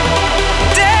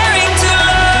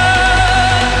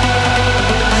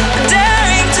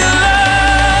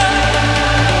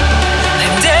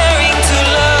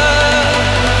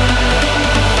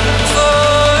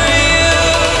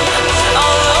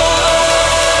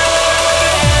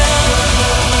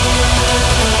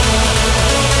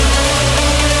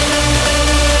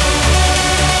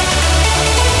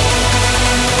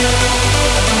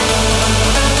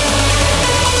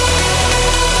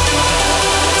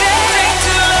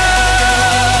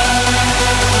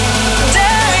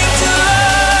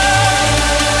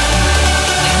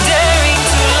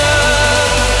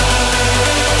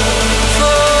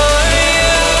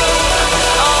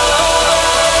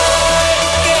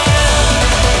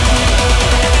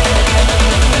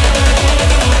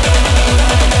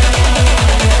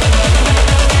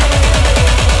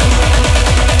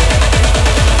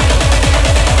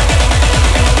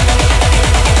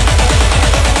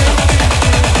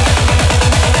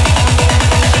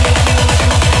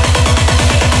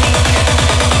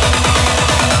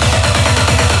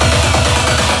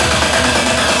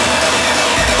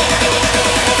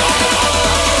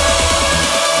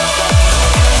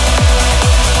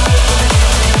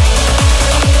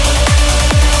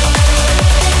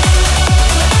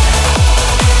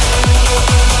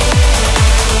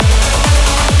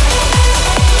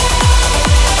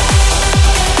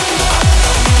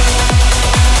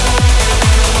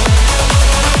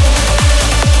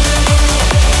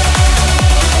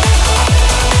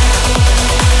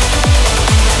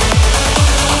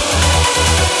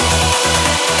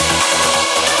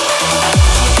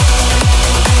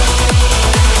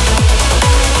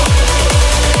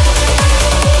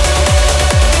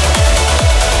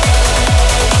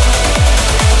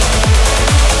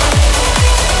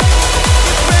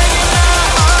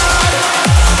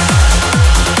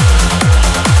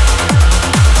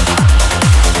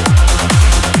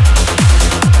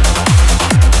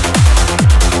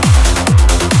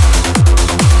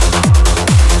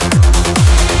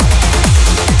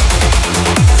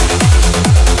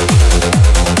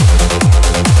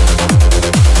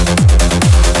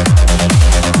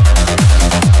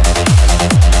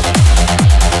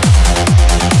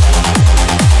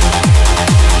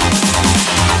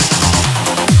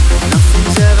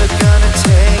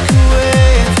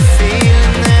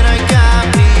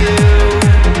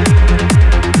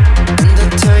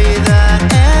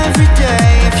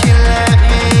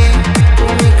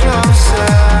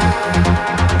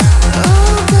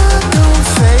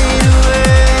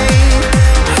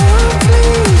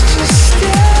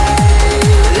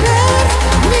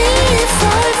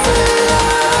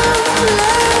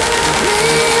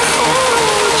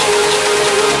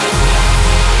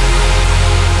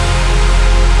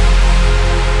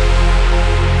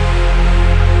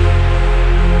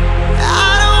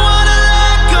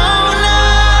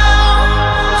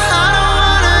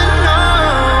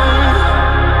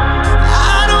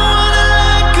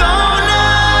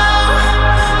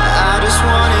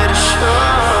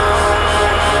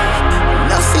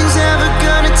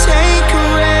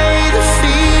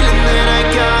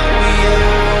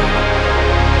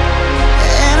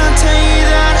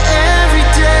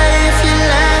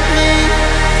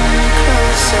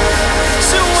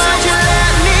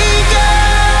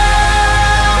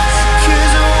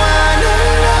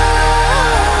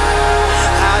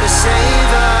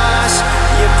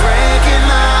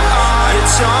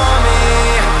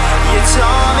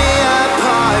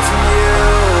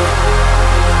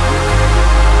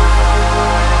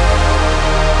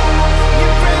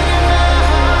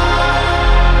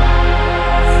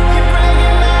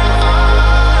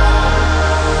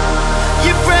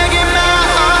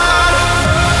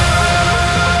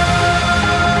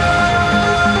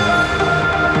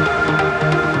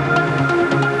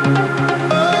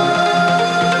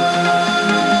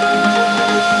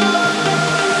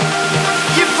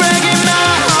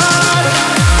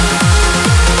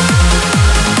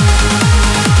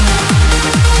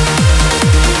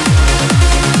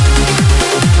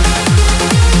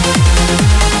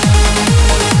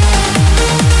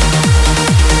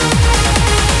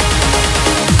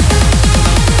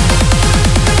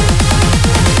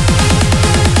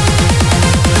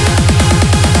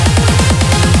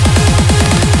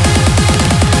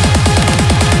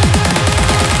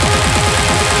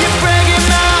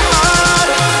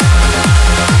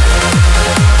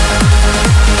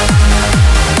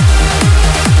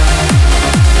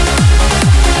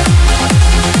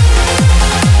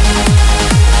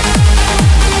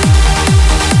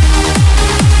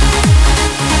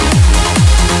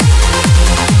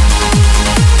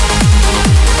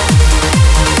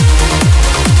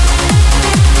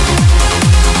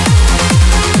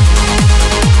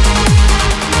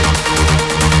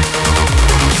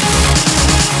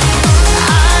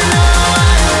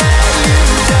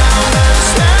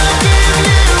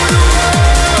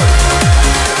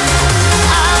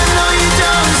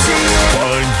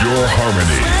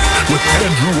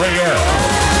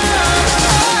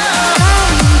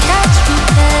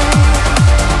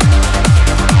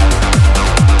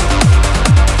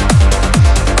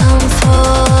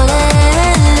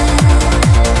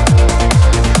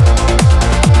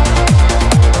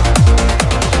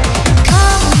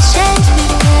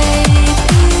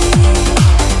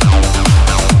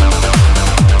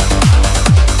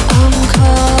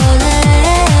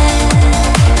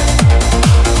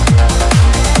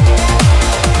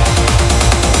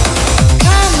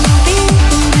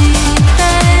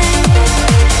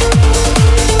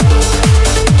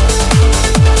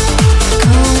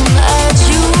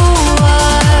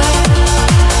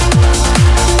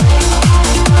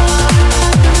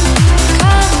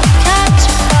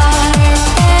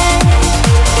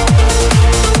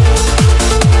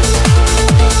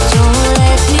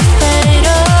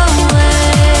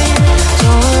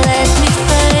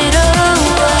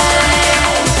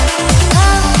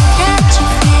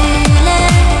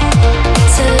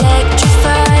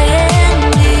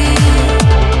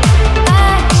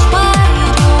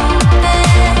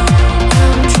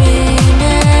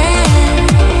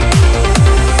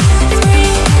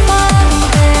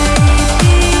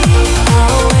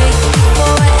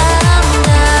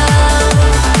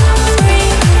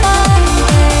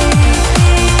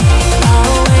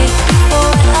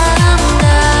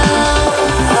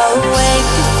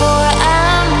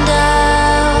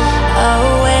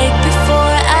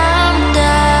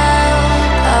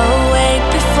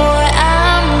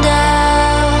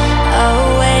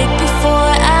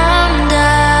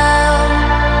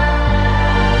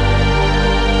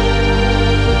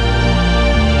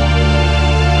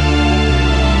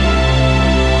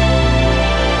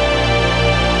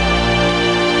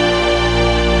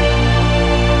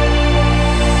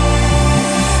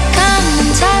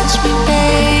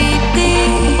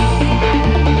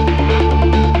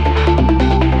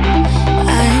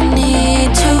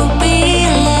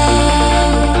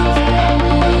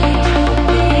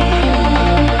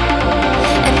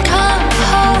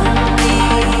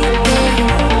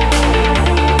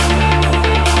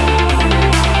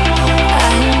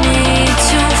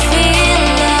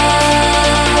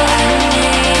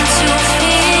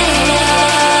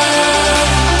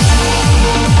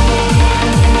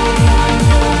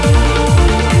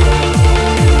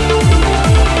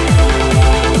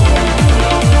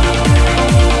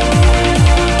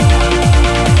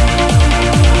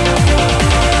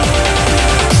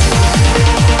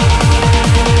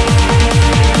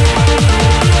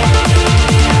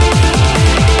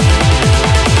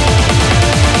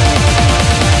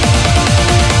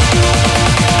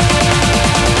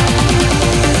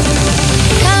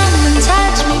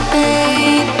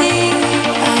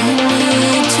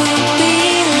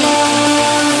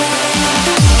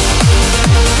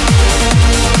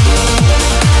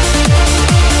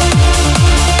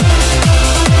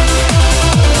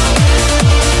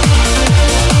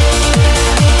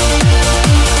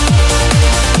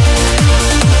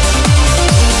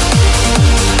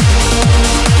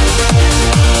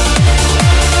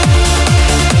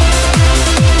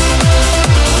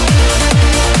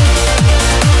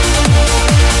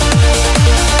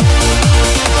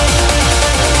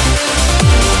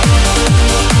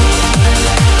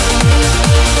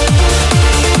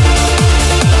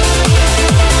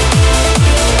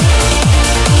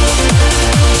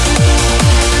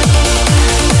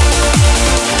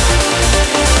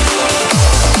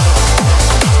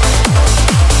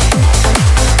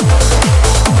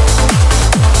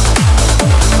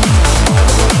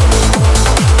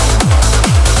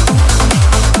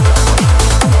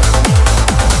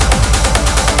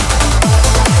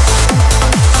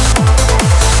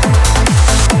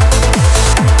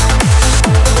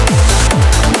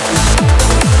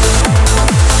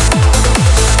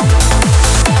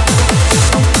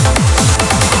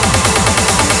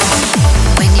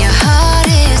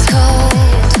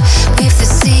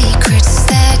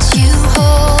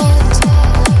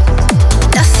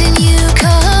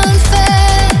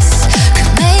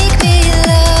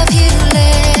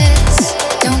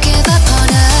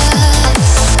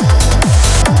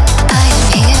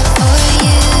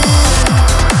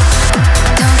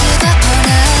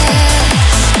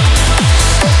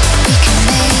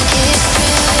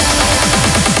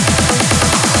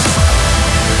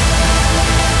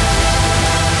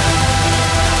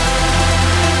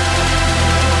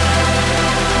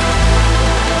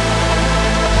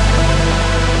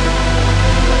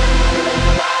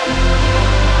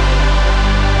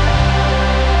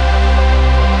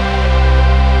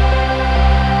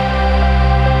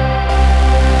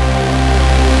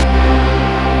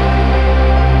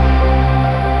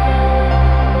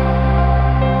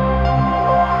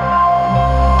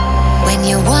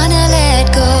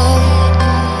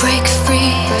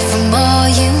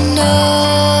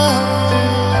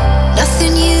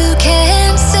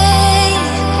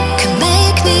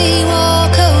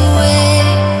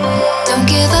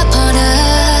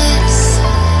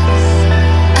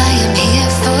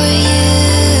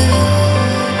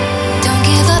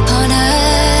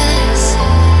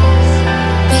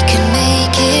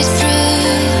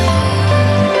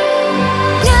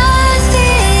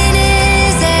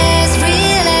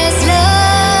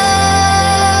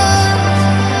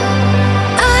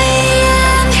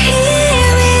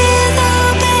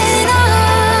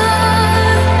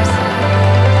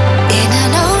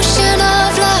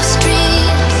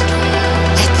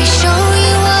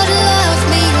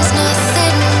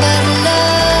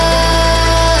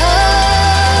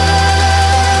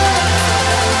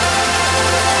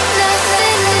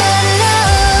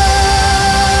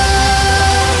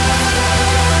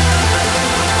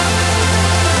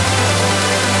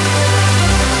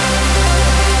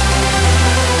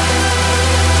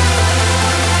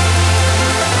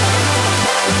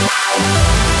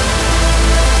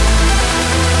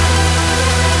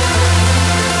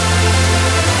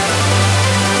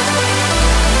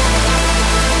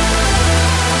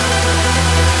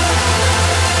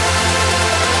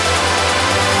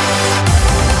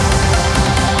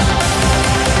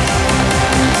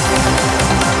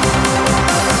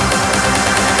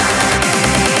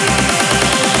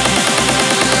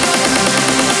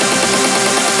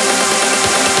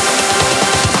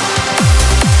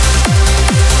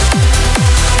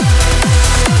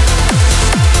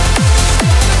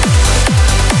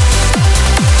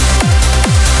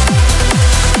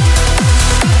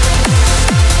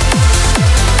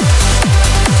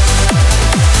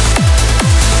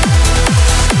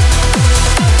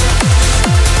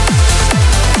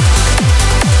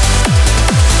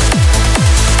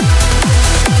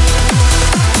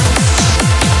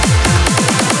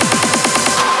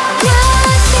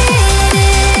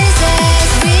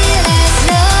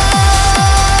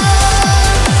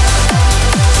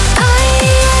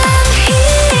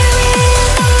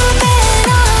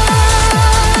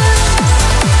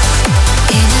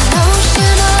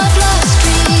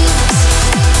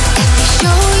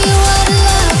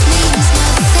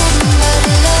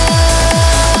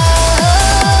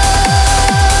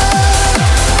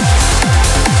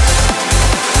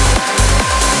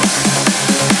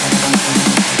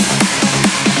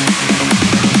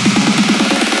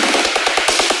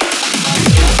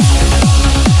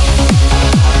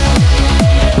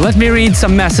 Let me read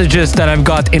some messages that I've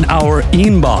got in our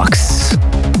inbox.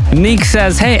 Nick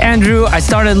says, "Hey Andrew, I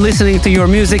started listening to your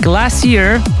music last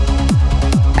year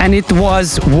and it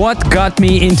was what got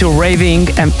me into raving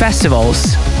and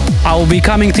festivals. I will be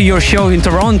coming to your show in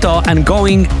Toronto and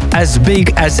going as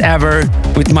big as ever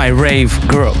with my rave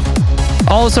group."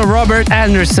 Also, Robert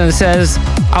Anderson says,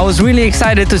 "I was really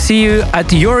excited to see you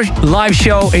at your live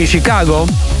show in Chicago,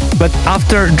 but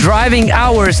after driving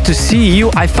hours to see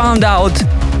you, I found out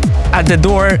at the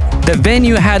door the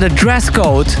venue had a dress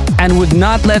code and would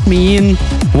not let me in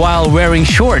while wearing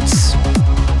shorts.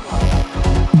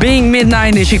 Being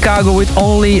midnight in Chicago with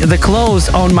only the clothes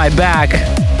on my back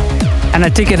and a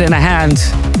ticket in a hand,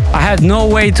 I had no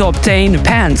way to obtain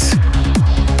pants.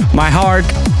 My heart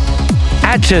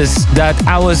aches that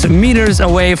I was meters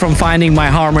away from finding my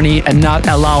harmony and not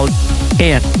allowed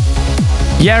in."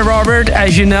 Yeah, Robert,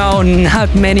 as you know,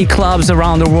 not many clubs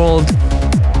around the world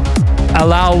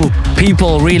allow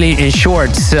people really in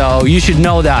shorts, so you should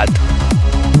know that.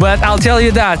 But I'll tell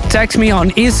you that, text me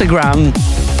on Instagram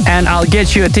and I'll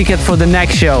get you a ticket for the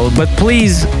next show, but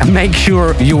please make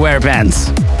sure you wear pants.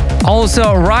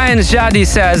 Also, Ryan Jadi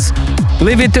says,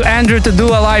 "Leave it to Andrew to do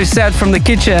a live set from the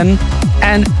kitchen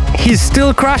and he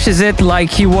still crushes it like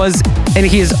he was in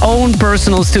his own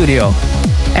personal studio.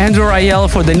 Andrew Rayel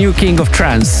for the new king of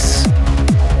trance."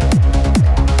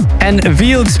 And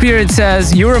Veiled Spirit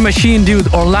says, "You're a machine, dude.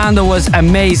 Orlando was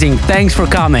amazing. Thanks for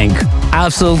coming.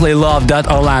 Absolutely love that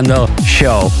Orlando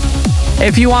show."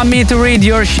 If you want me to read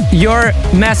your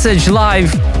message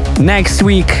live next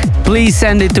week, please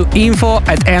send it to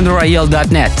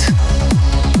info@andrewrayel.net.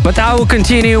 But I will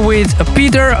continue with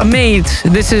Peter Mate.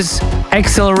 This is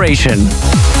Acceleration.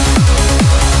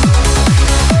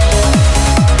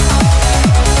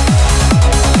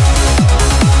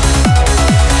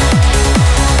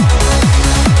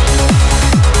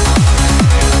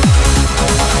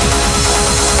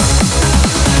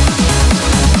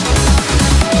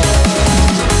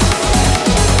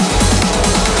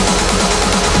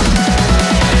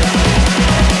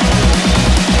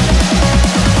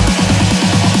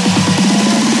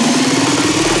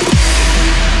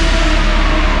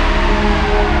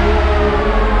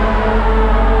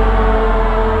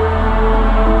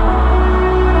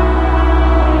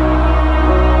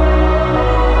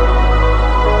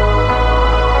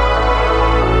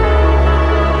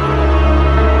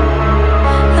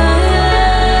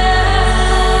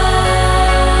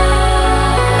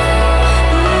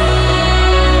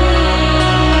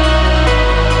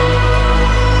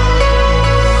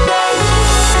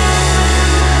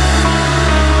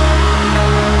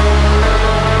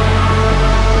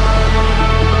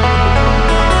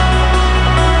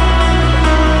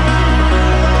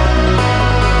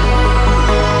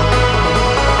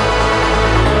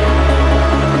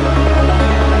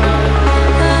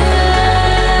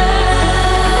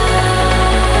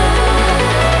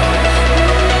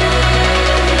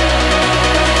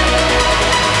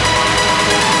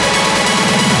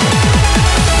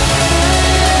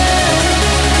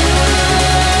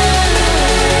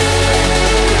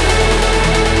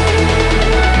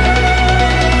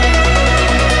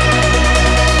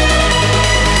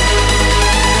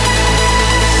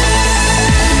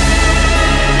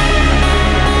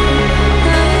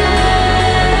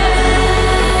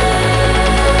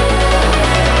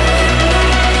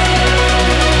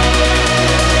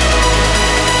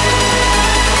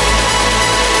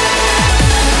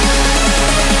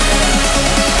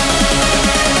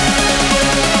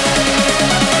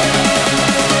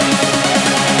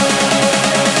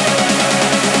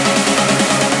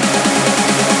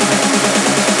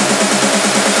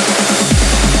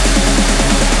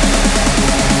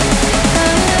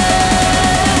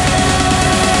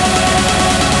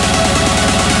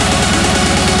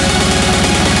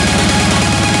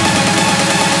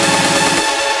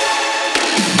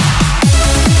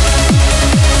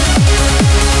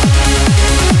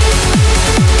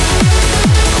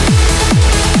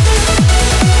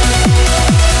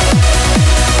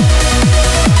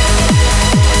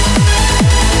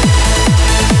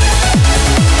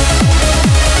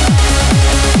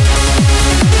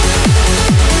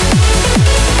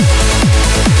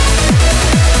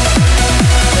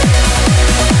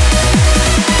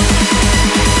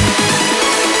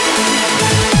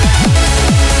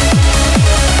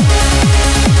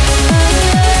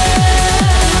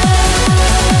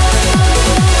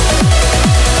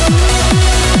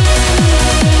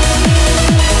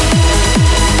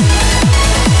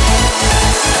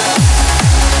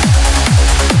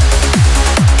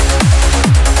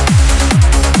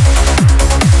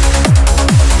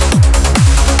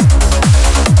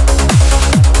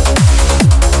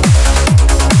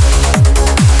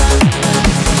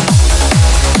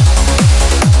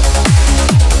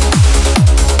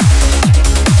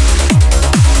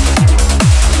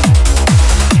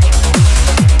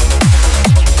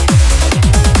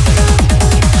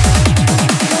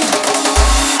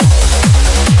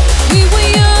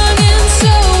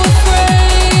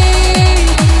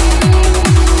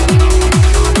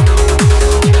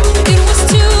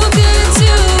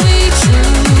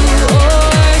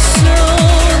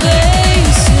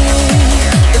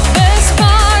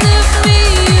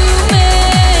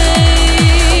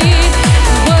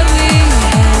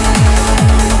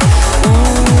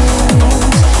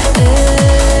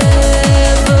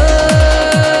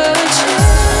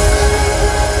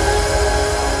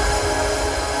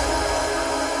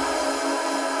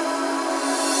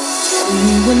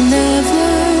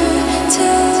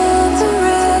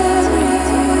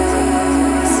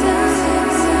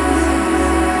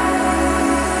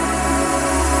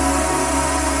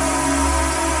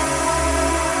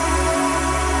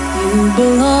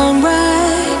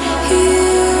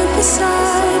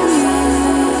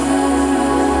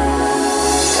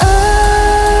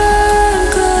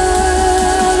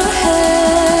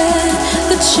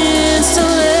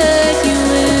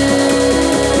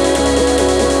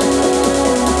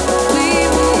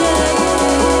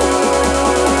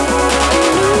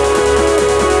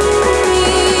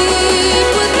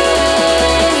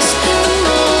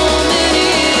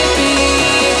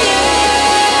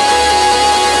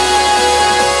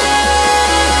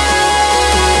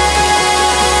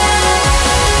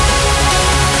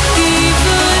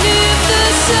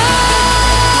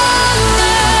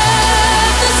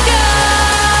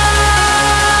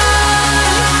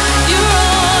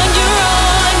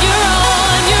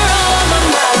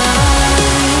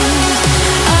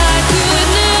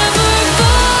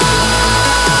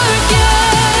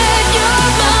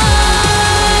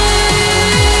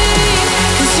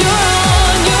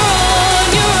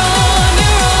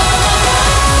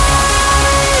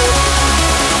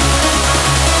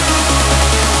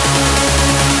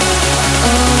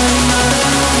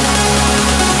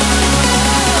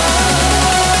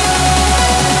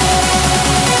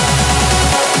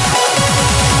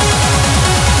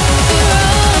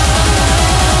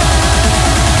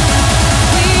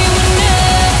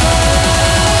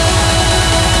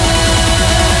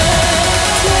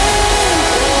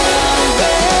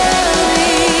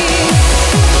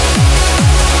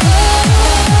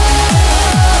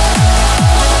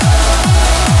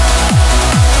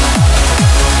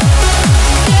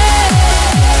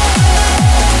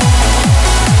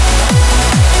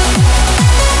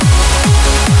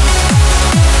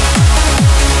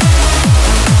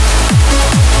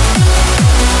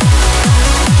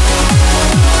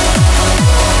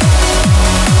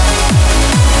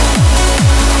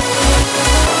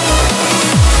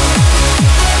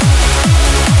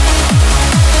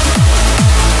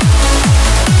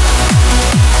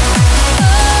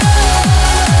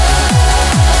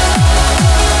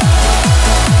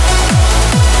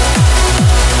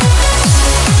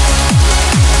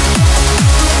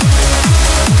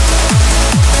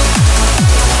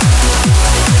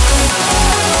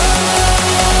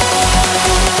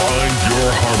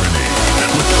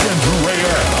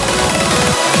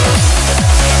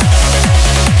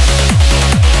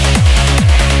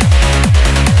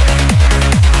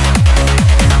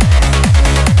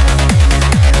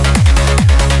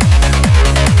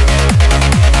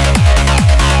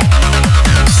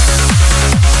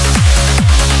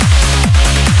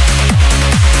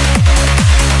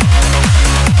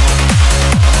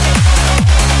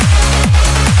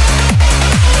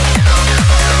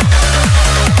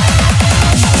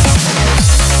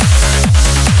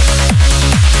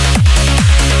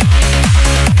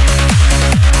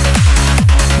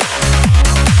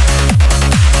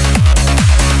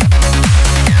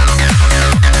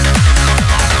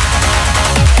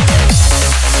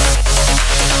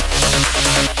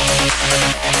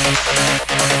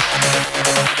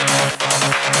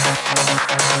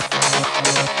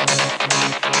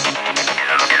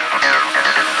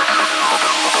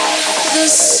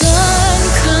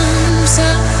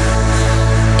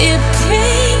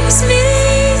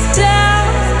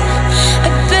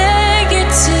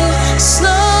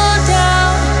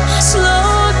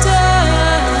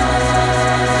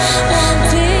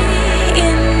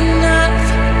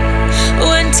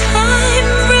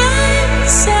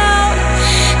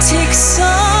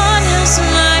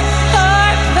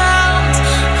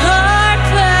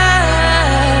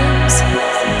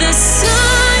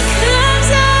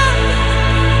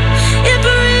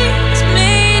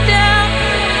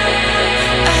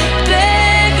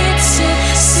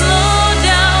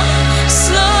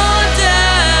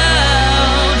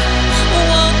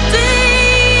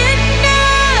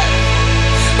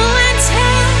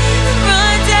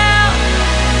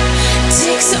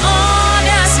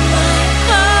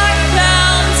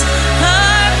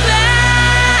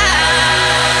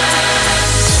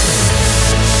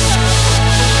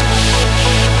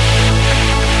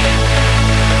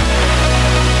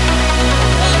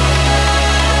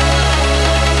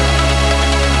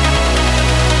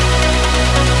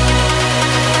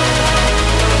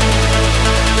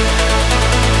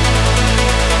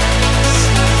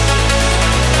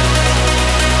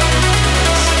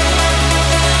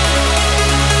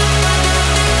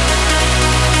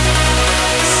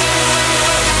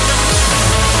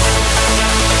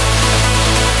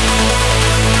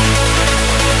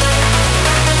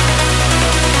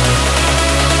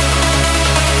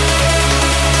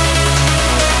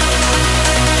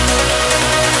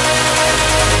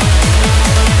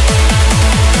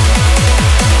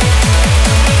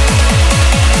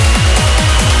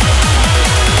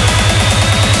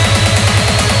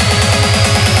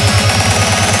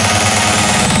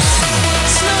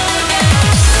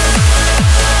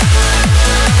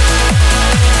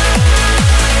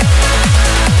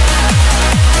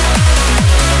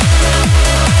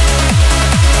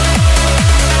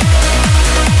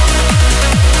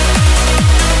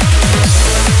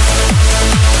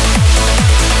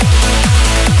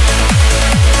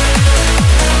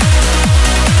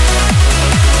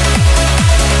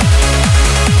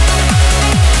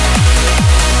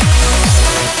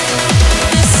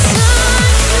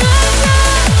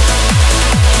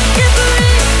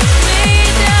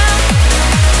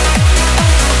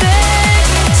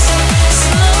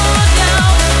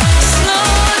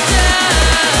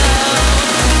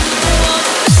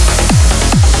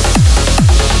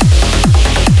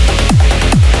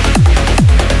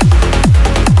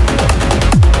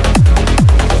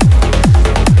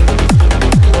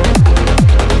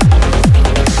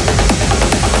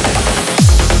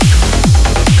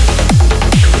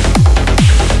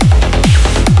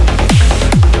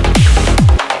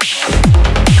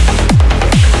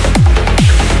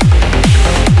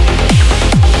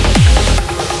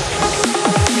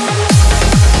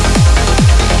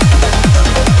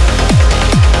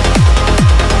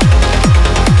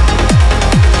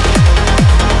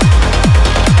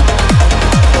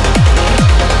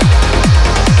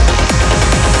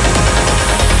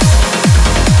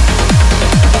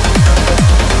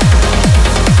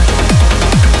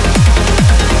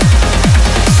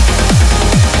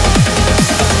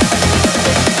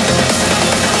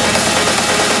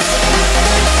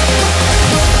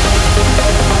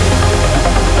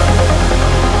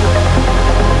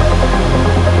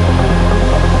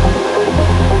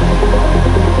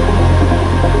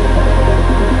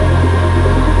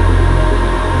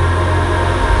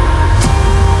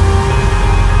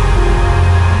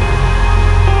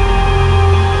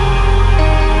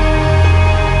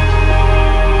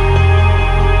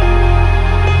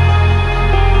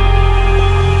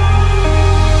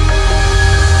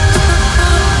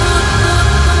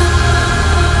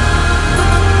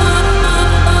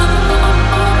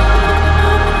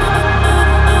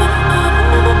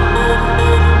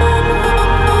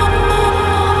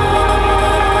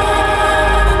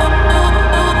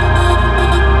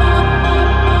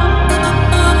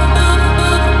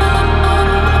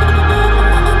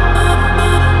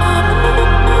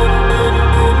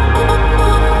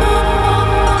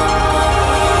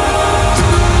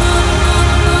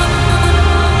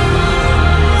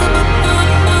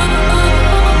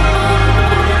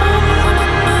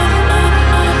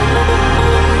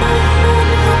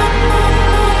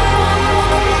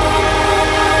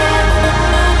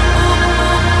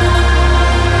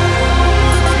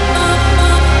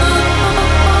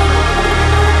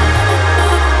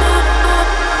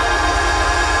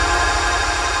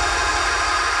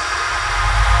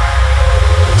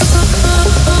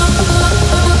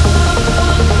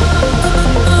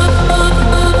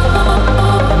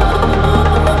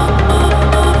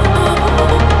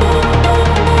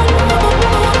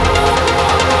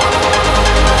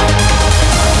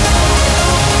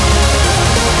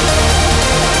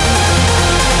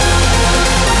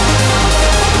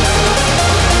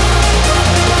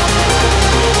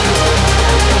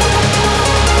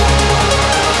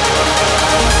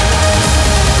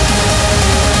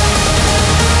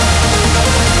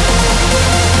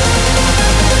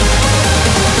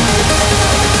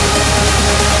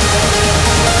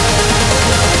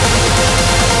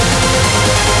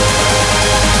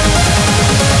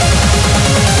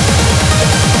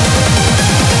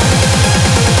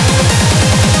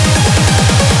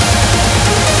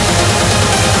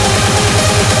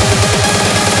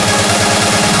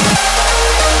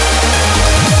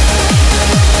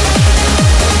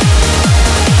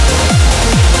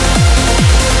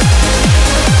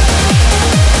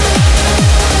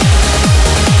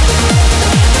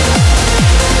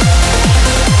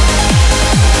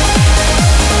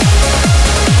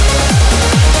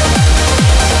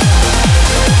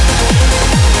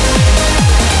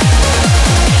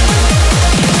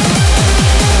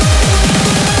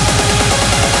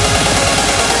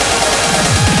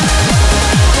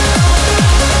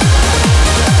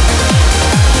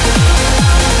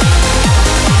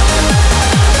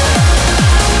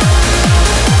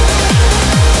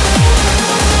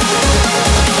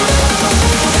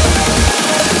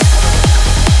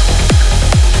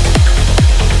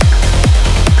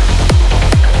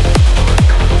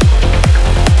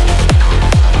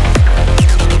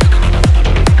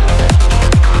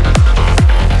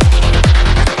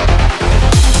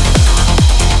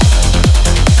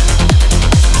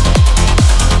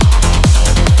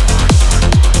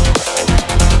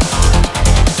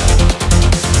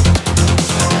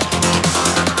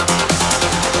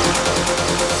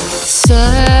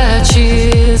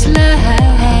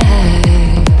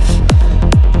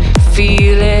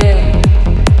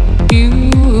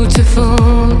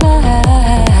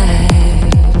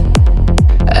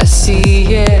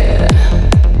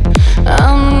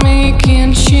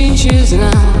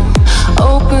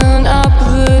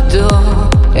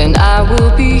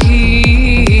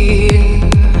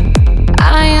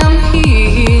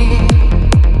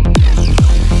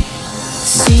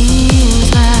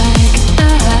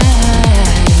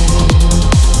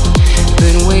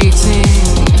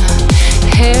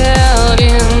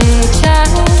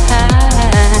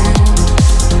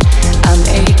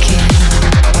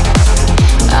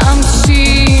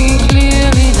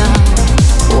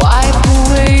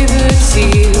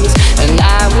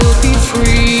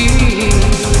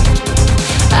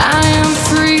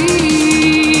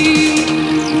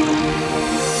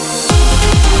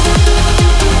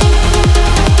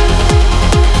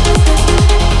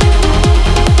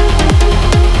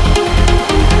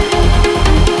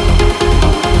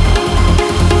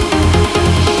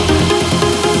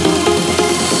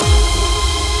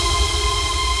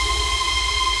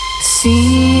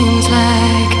 Seems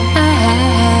like I've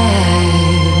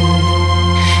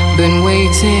been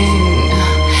waiting,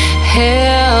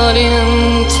 held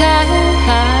in time.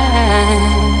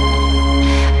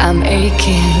 I'm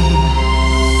aching,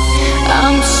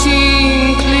 I'm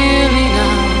seeing clearly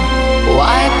now.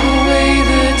 Wipe away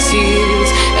the tears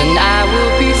and I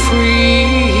will be free.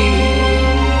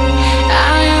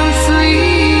 I am free.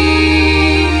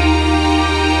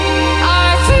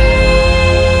 I feel,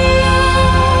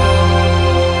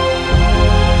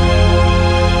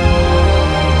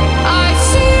 I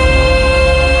see,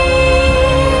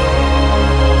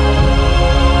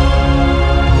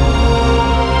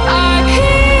 I'm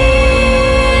here.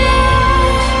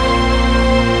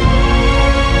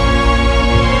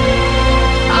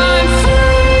 I'm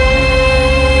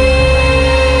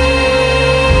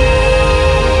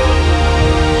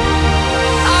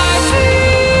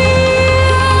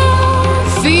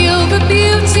feel the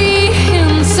beauty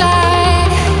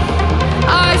inside.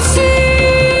 I see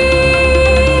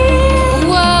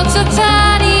worlds are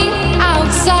turning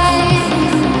outside.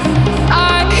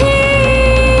 I'm here,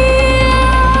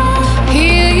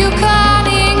 hear you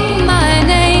calling my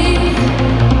name.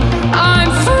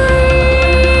 I'm free.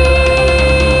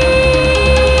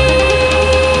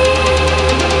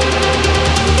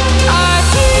 I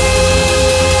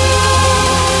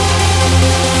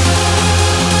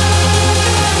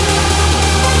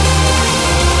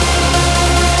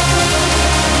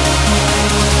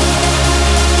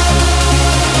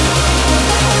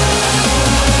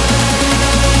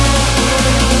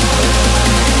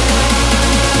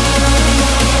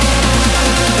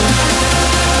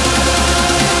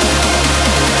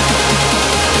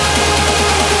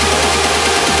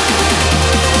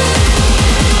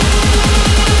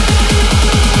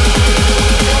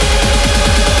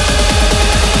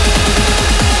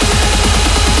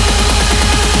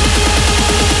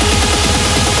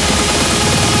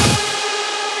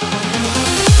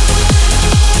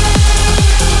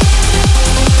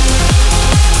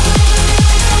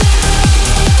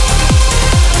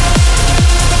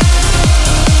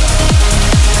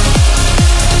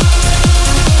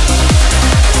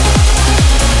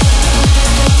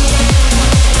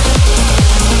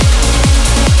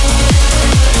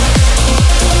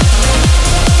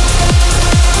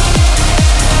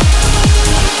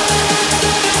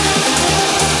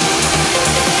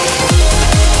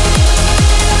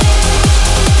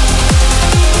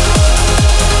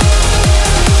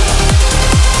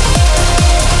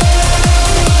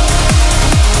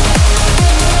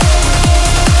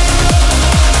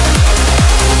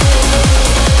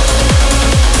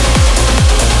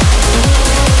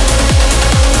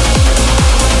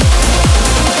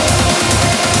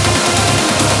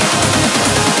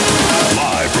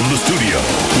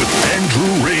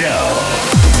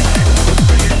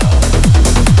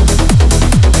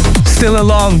Still in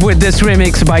love with this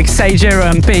remix by Xavier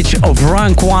and Pitch of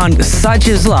Rank 1, Such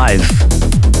Is Life.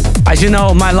 As you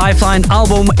know, my Lifeline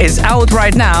album is out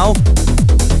right now,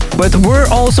 but we're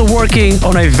also working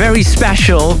on a very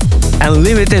special and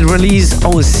limited release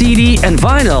on CD and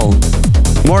vinyl.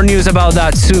 More news about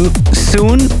that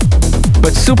soon,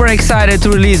 but super excited to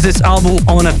release this album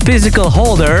on a physical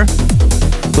holder.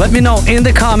 Let me know in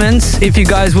the comments if you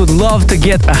guys would love to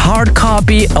get a hard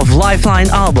copy of Lifeline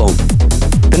album.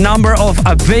 The number of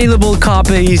available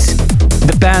copies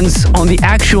depends on the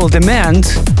actual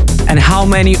demand and how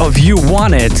many of you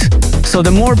want it. So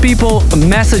the more people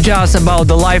message us about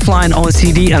the Lifeline on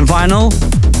CD and vinyl,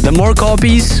 the more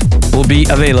copies will be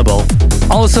available.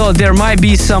 Also, there might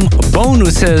be some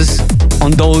bonuses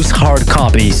on those hard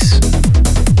copies.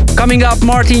 Coming up,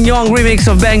 Martin Young remix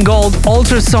of Ben Gold,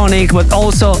 Ultrasonic, but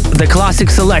also the classic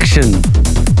selection.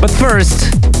 But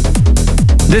first,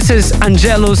 this is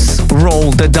Angelus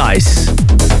Roll the Dice.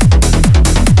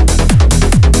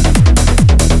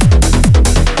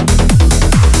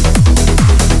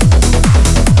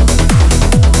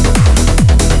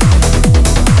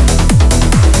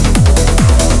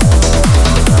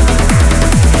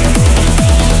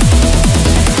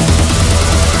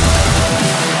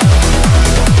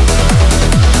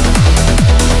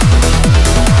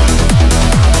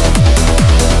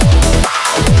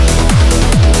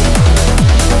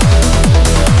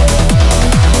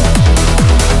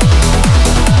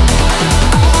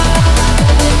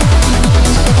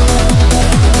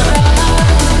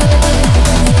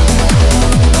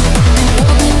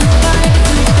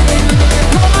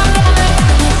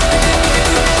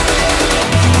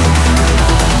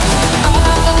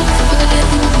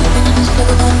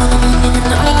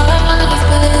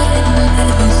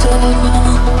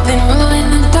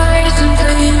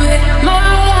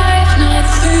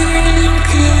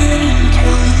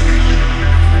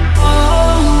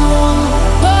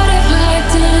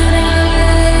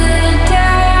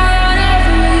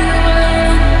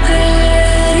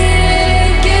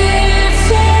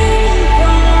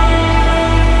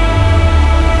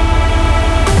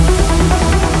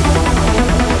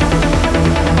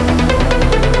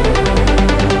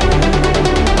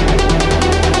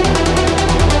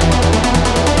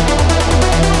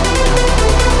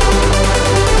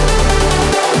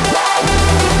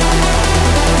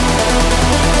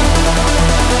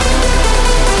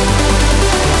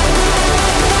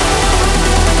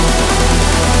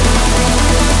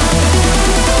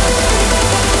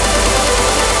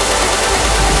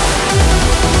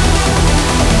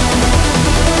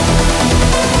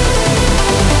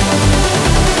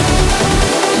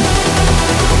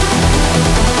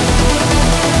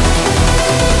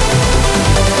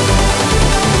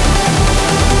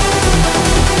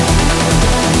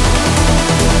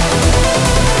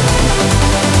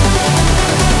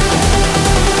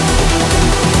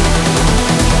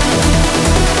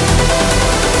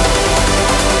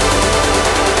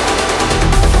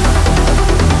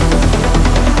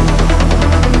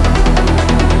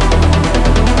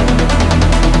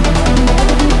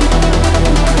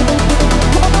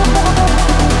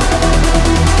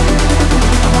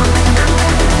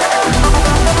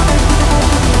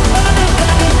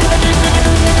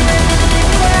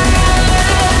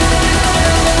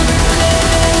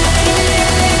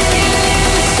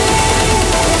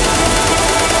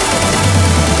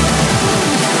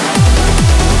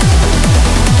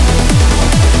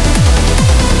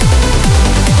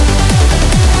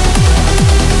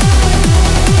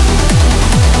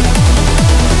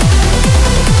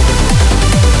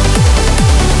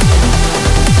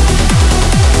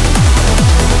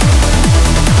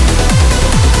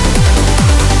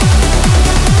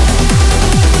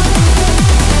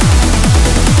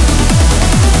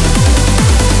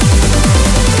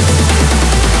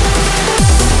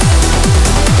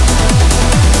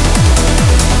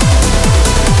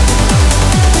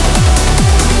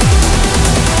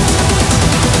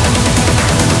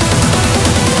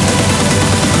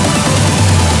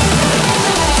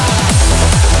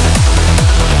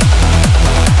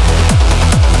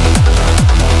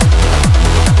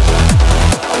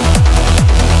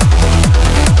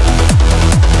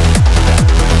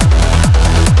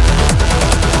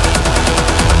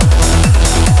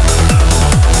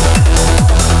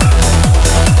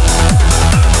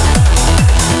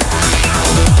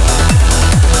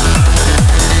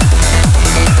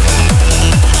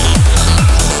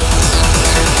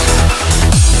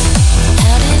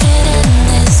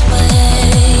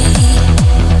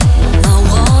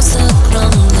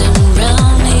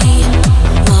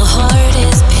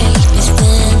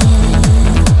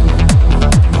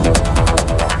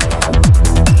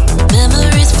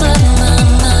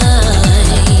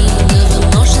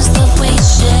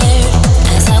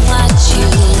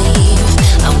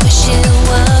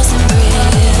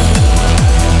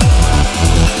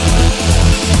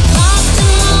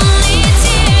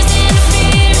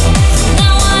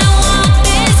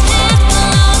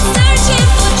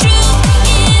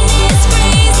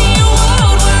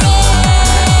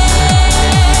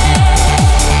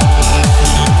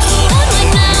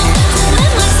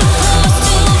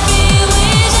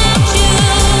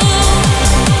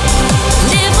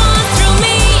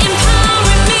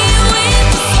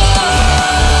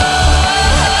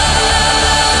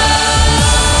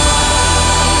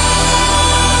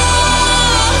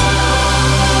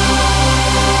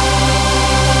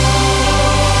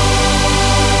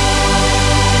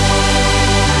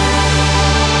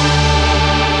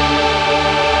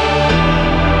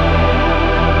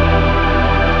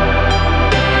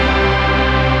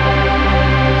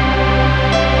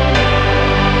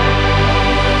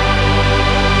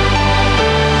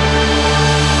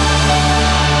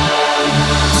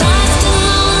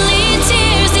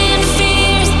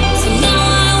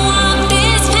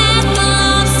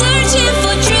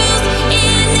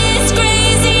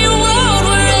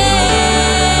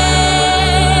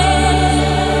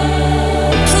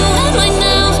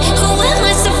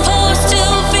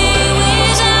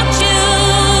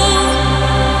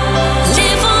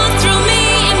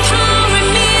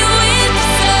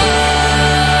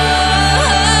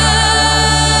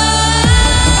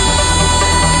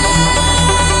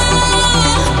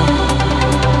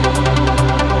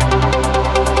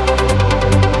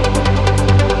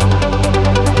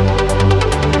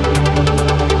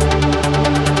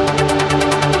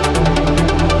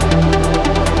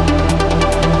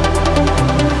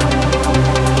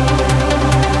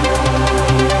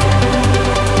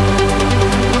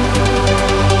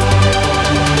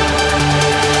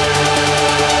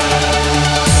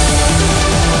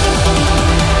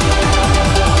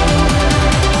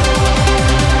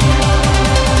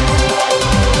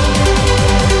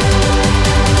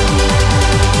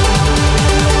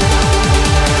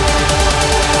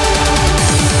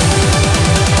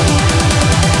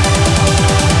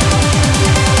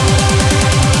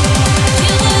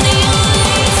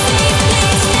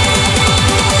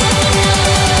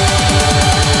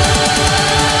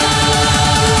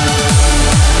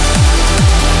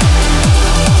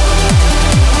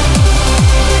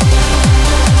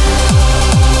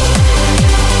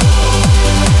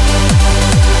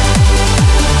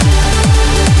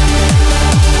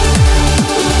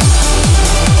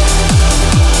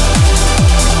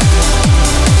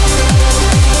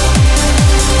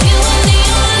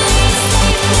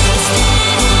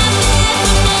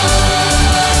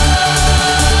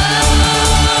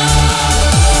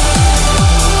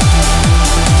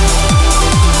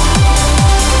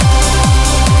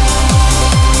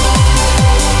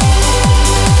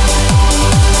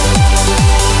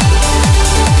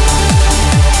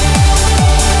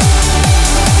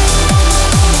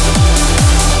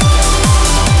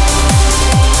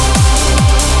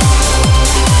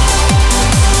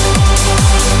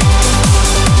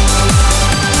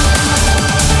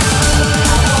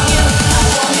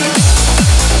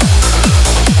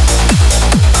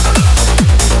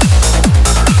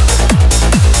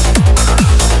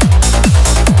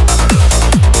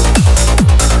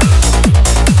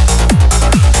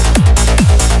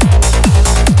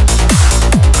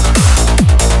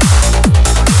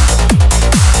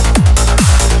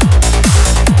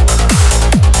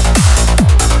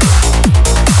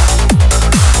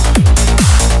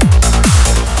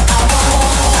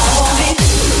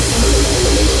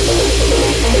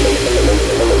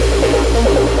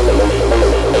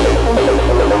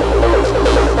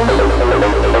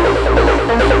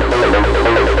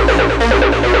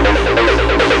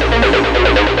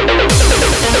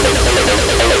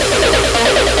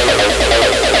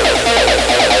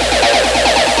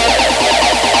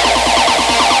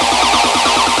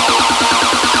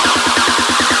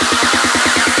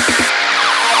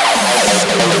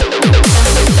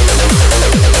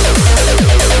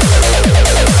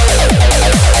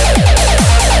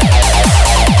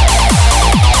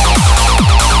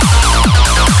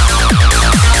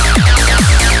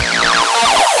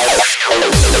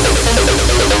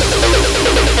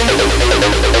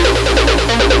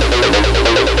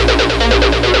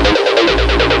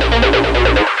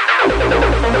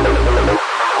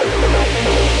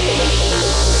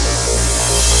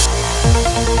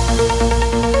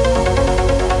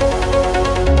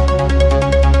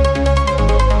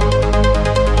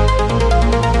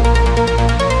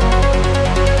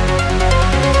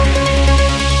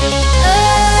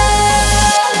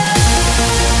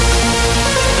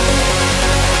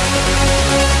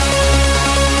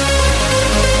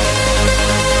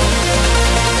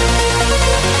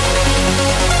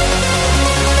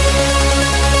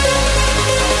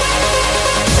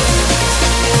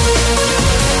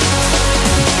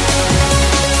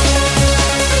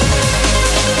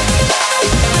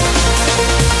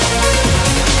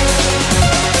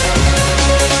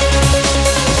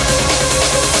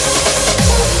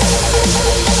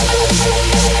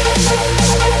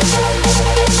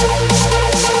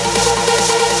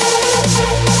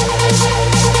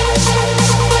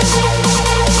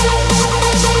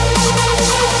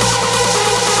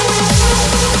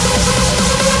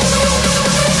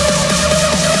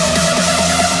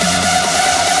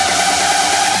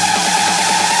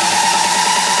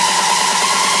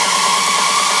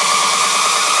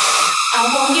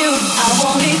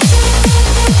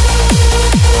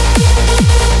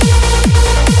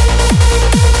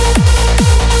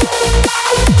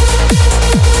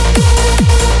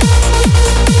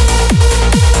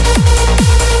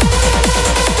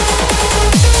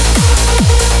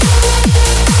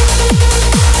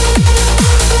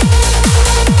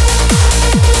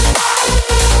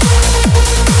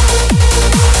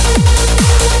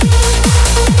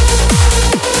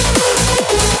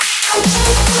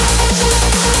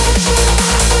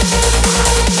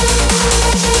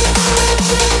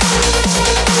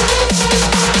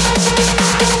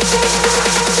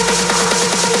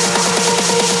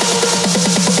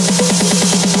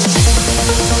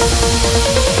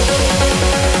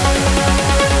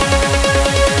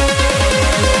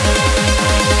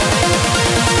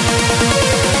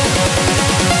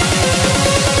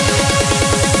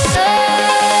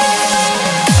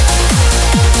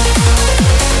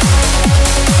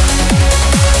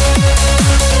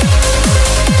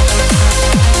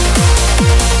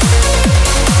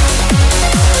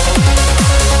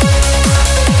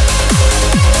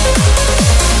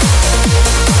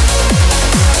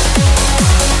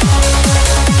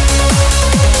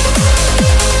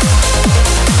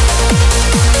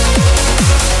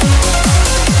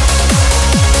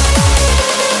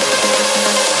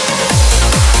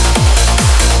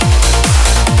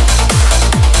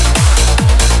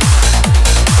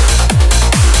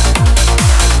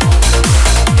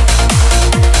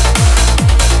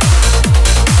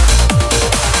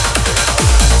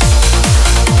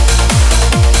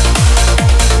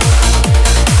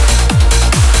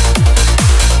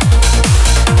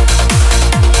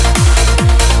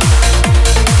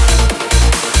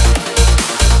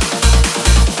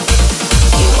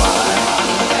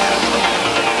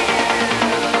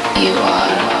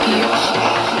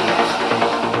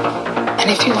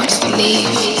 leave,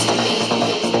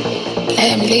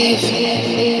 let him leave.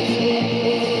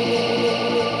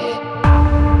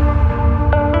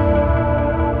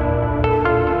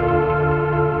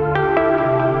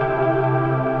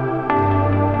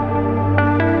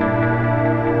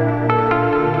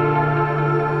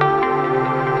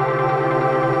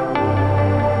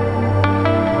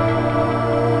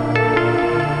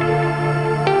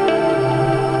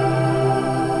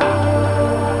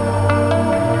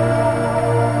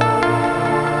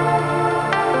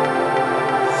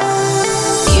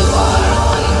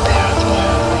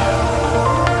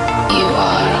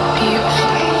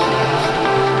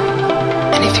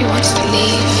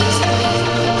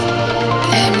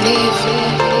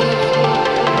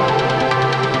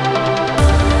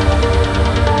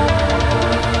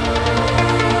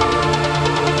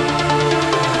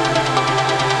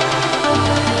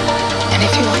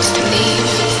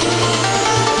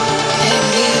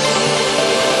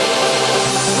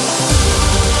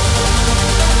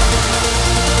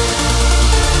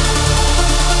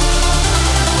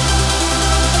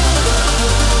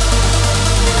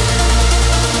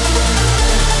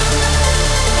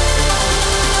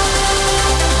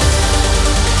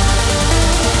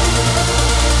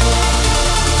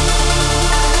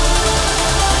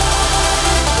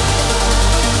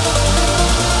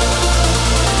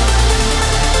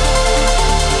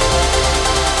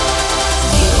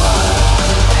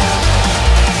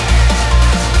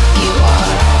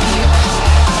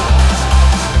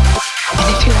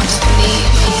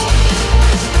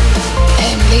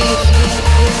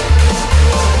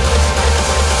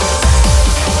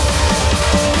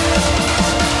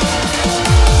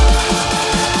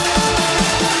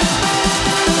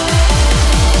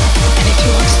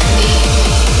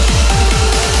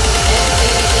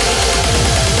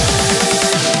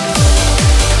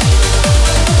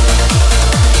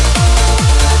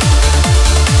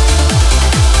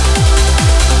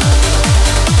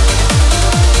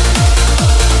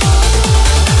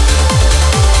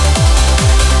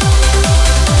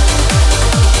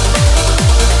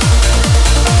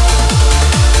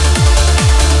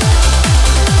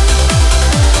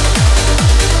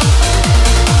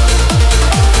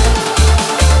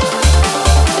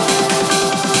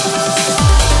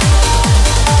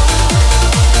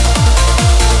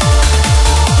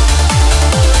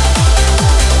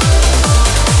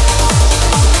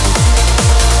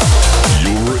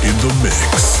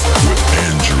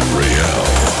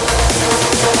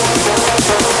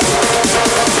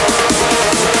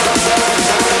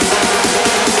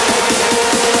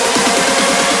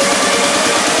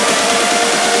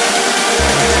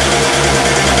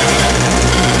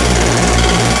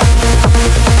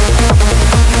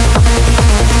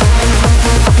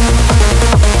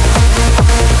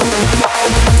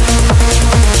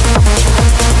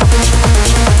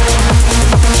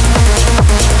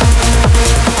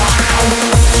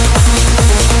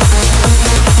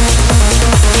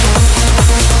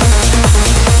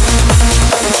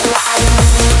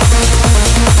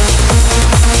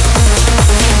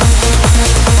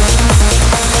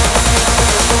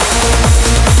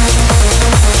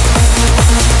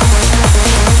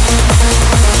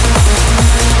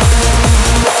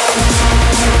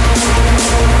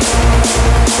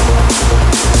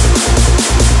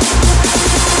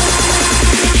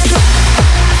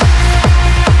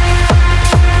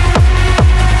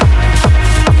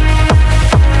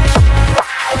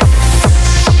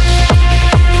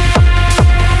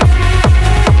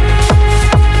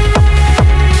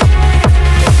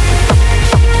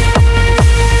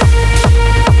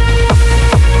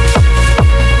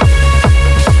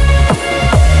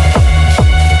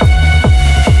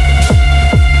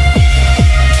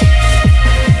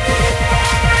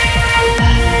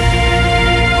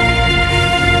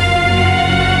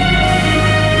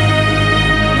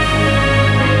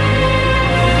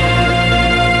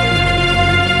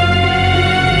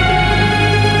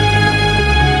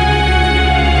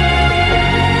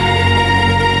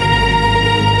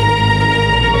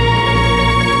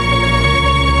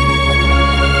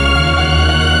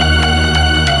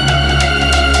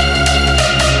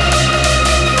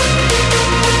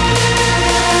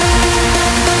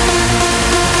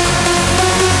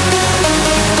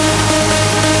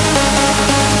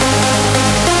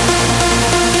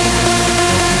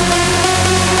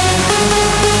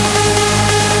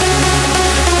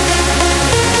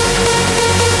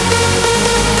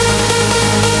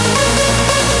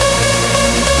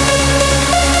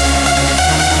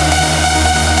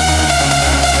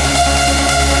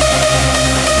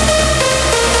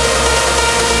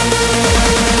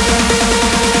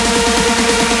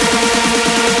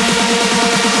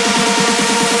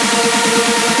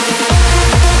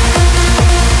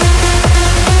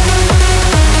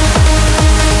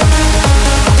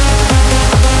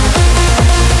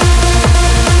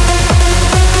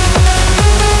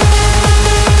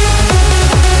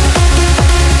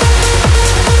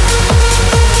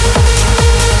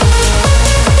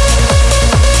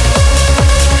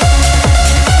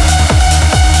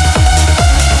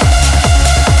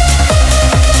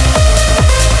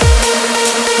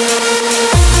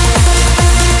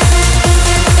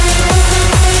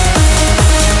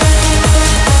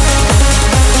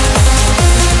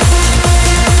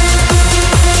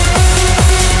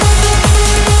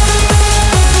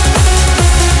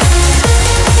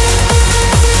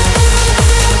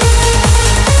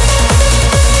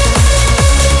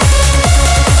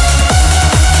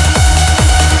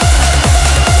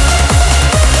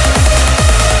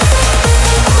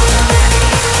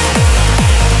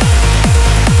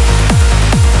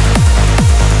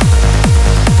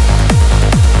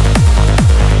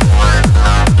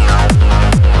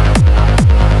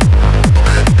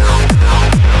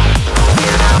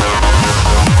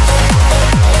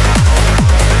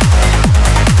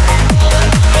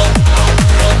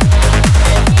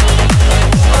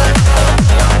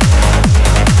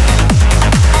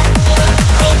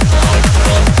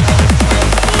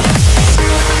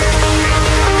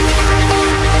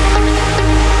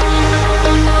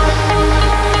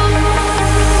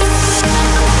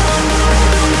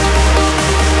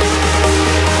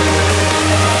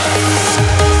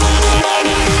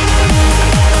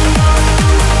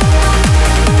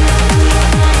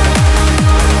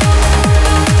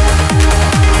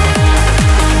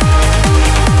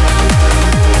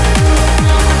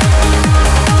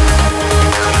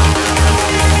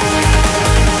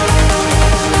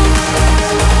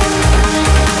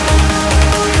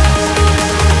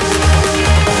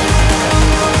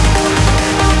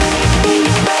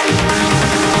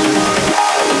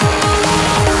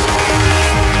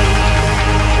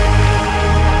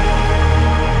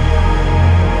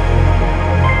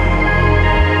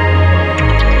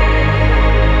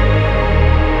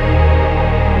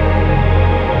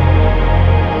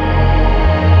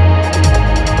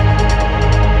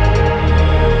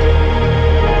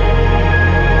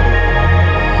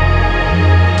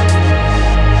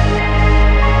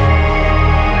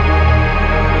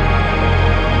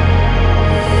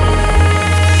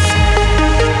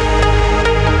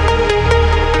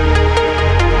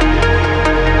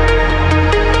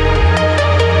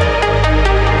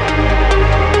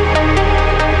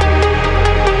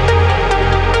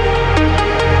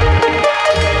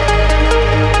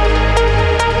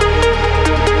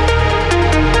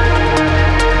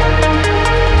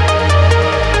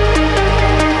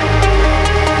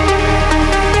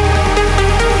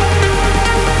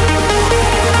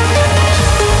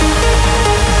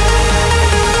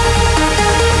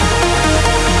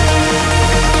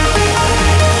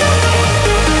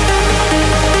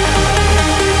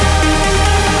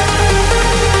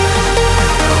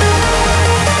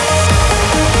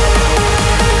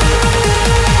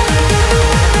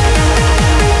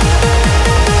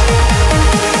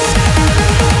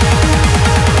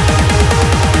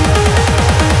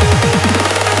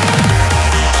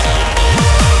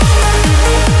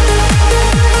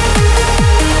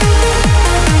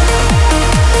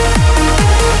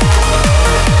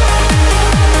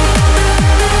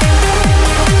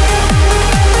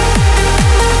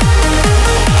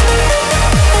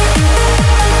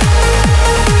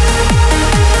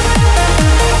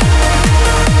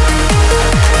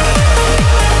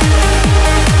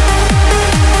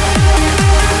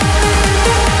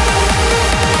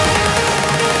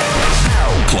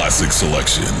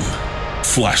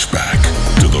 flashback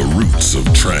to the roots of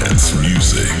trance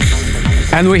music.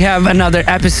 And we have another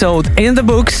episode in the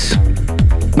books.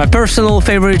 My personal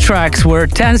favorite tracks were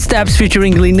 10 Steps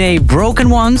featuring Linné, Broken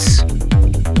Ones,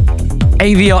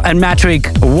 Avio and Matrick,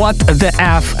 What the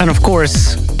F, and of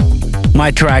course, my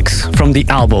tracks from the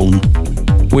album,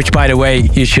 which by the way,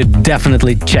 you should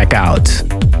definitely check out.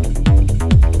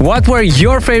 What were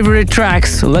your favorite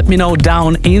tracks? Let me know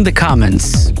down in the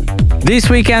comments.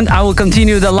 This weekend, I will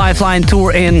continue the Lifeline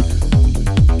tour in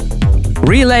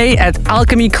Relay at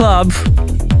Alchemy Club,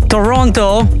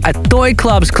 Toronto at Toy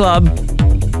Clubs Club,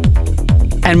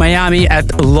 and Miami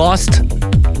at Lost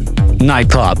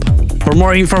Nightclub. For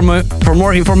more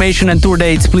information and tour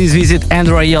dates, please visit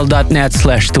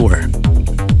andrewrayel.net/tour.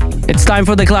 It's time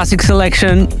for the classic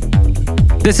selection.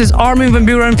 This is Armin van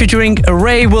Buuren featuring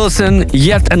Ray Wilson,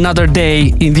 Yet Another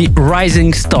Day in the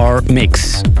Rising Star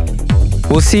mix.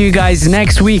 We'll see you guys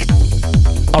next week,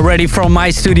 already from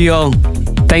my studio.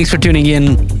 Thanks for tuning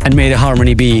in, and may the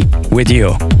harmony be with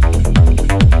you.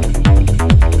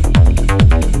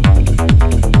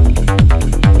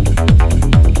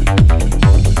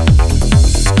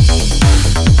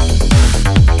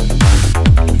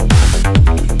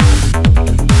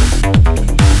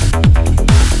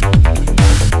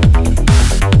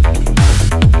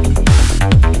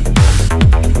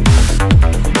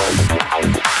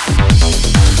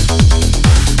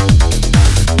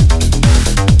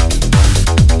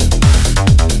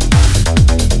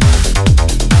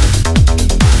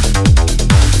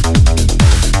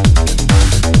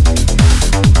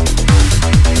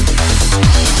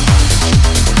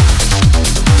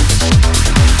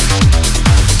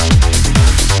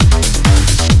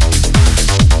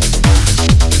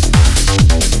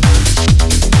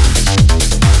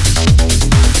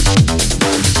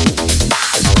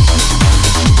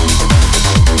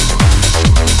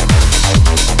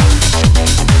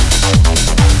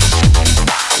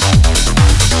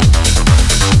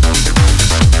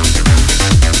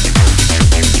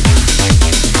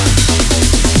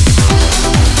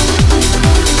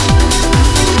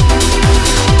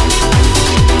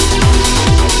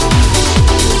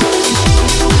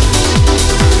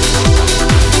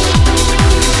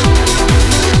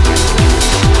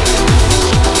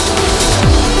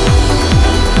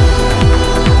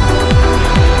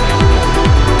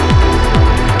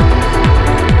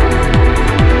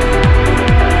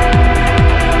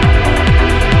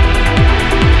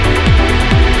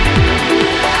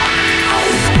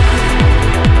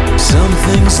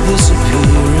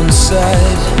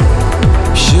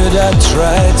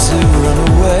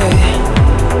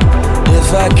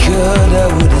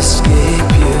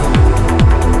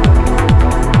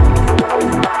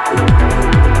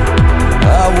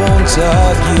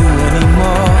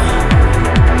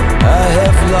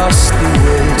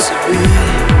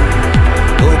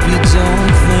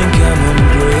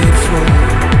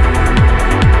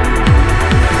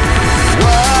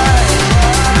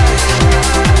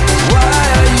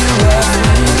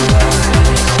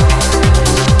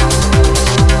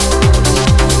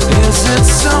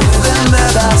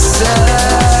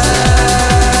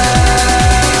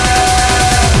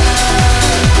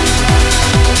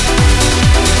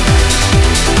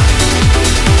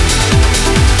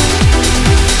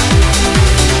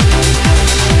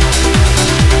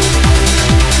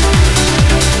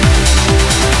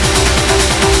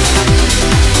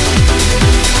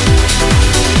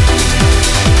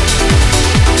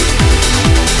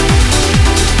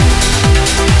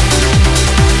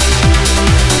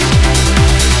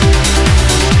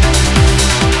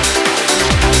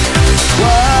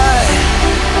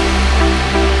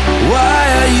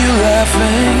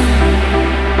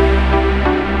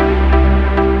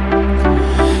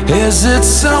 Is it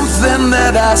something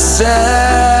that I said?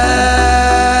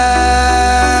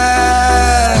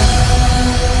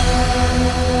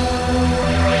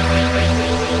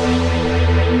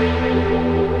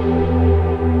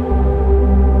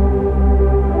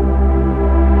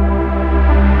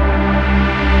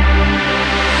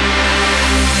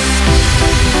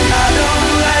 I don't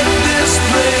like this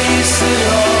place at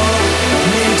all.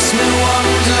 Makes me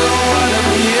wonder what I'm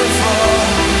here for.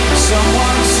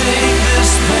 Someone take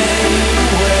this pain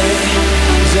away.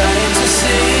 Dying to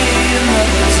see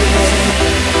another day.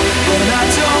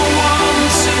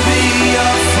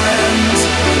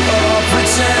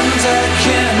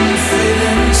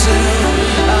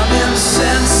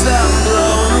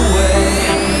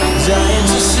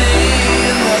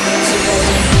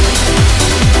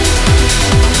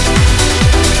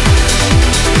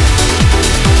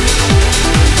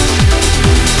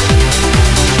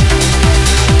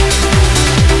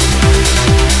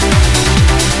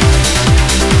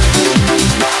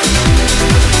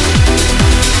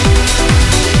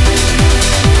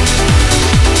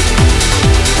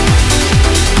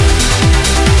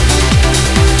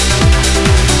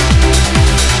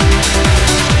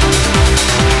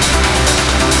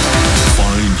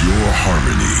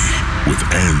 with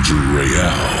Andrew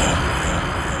Rayel.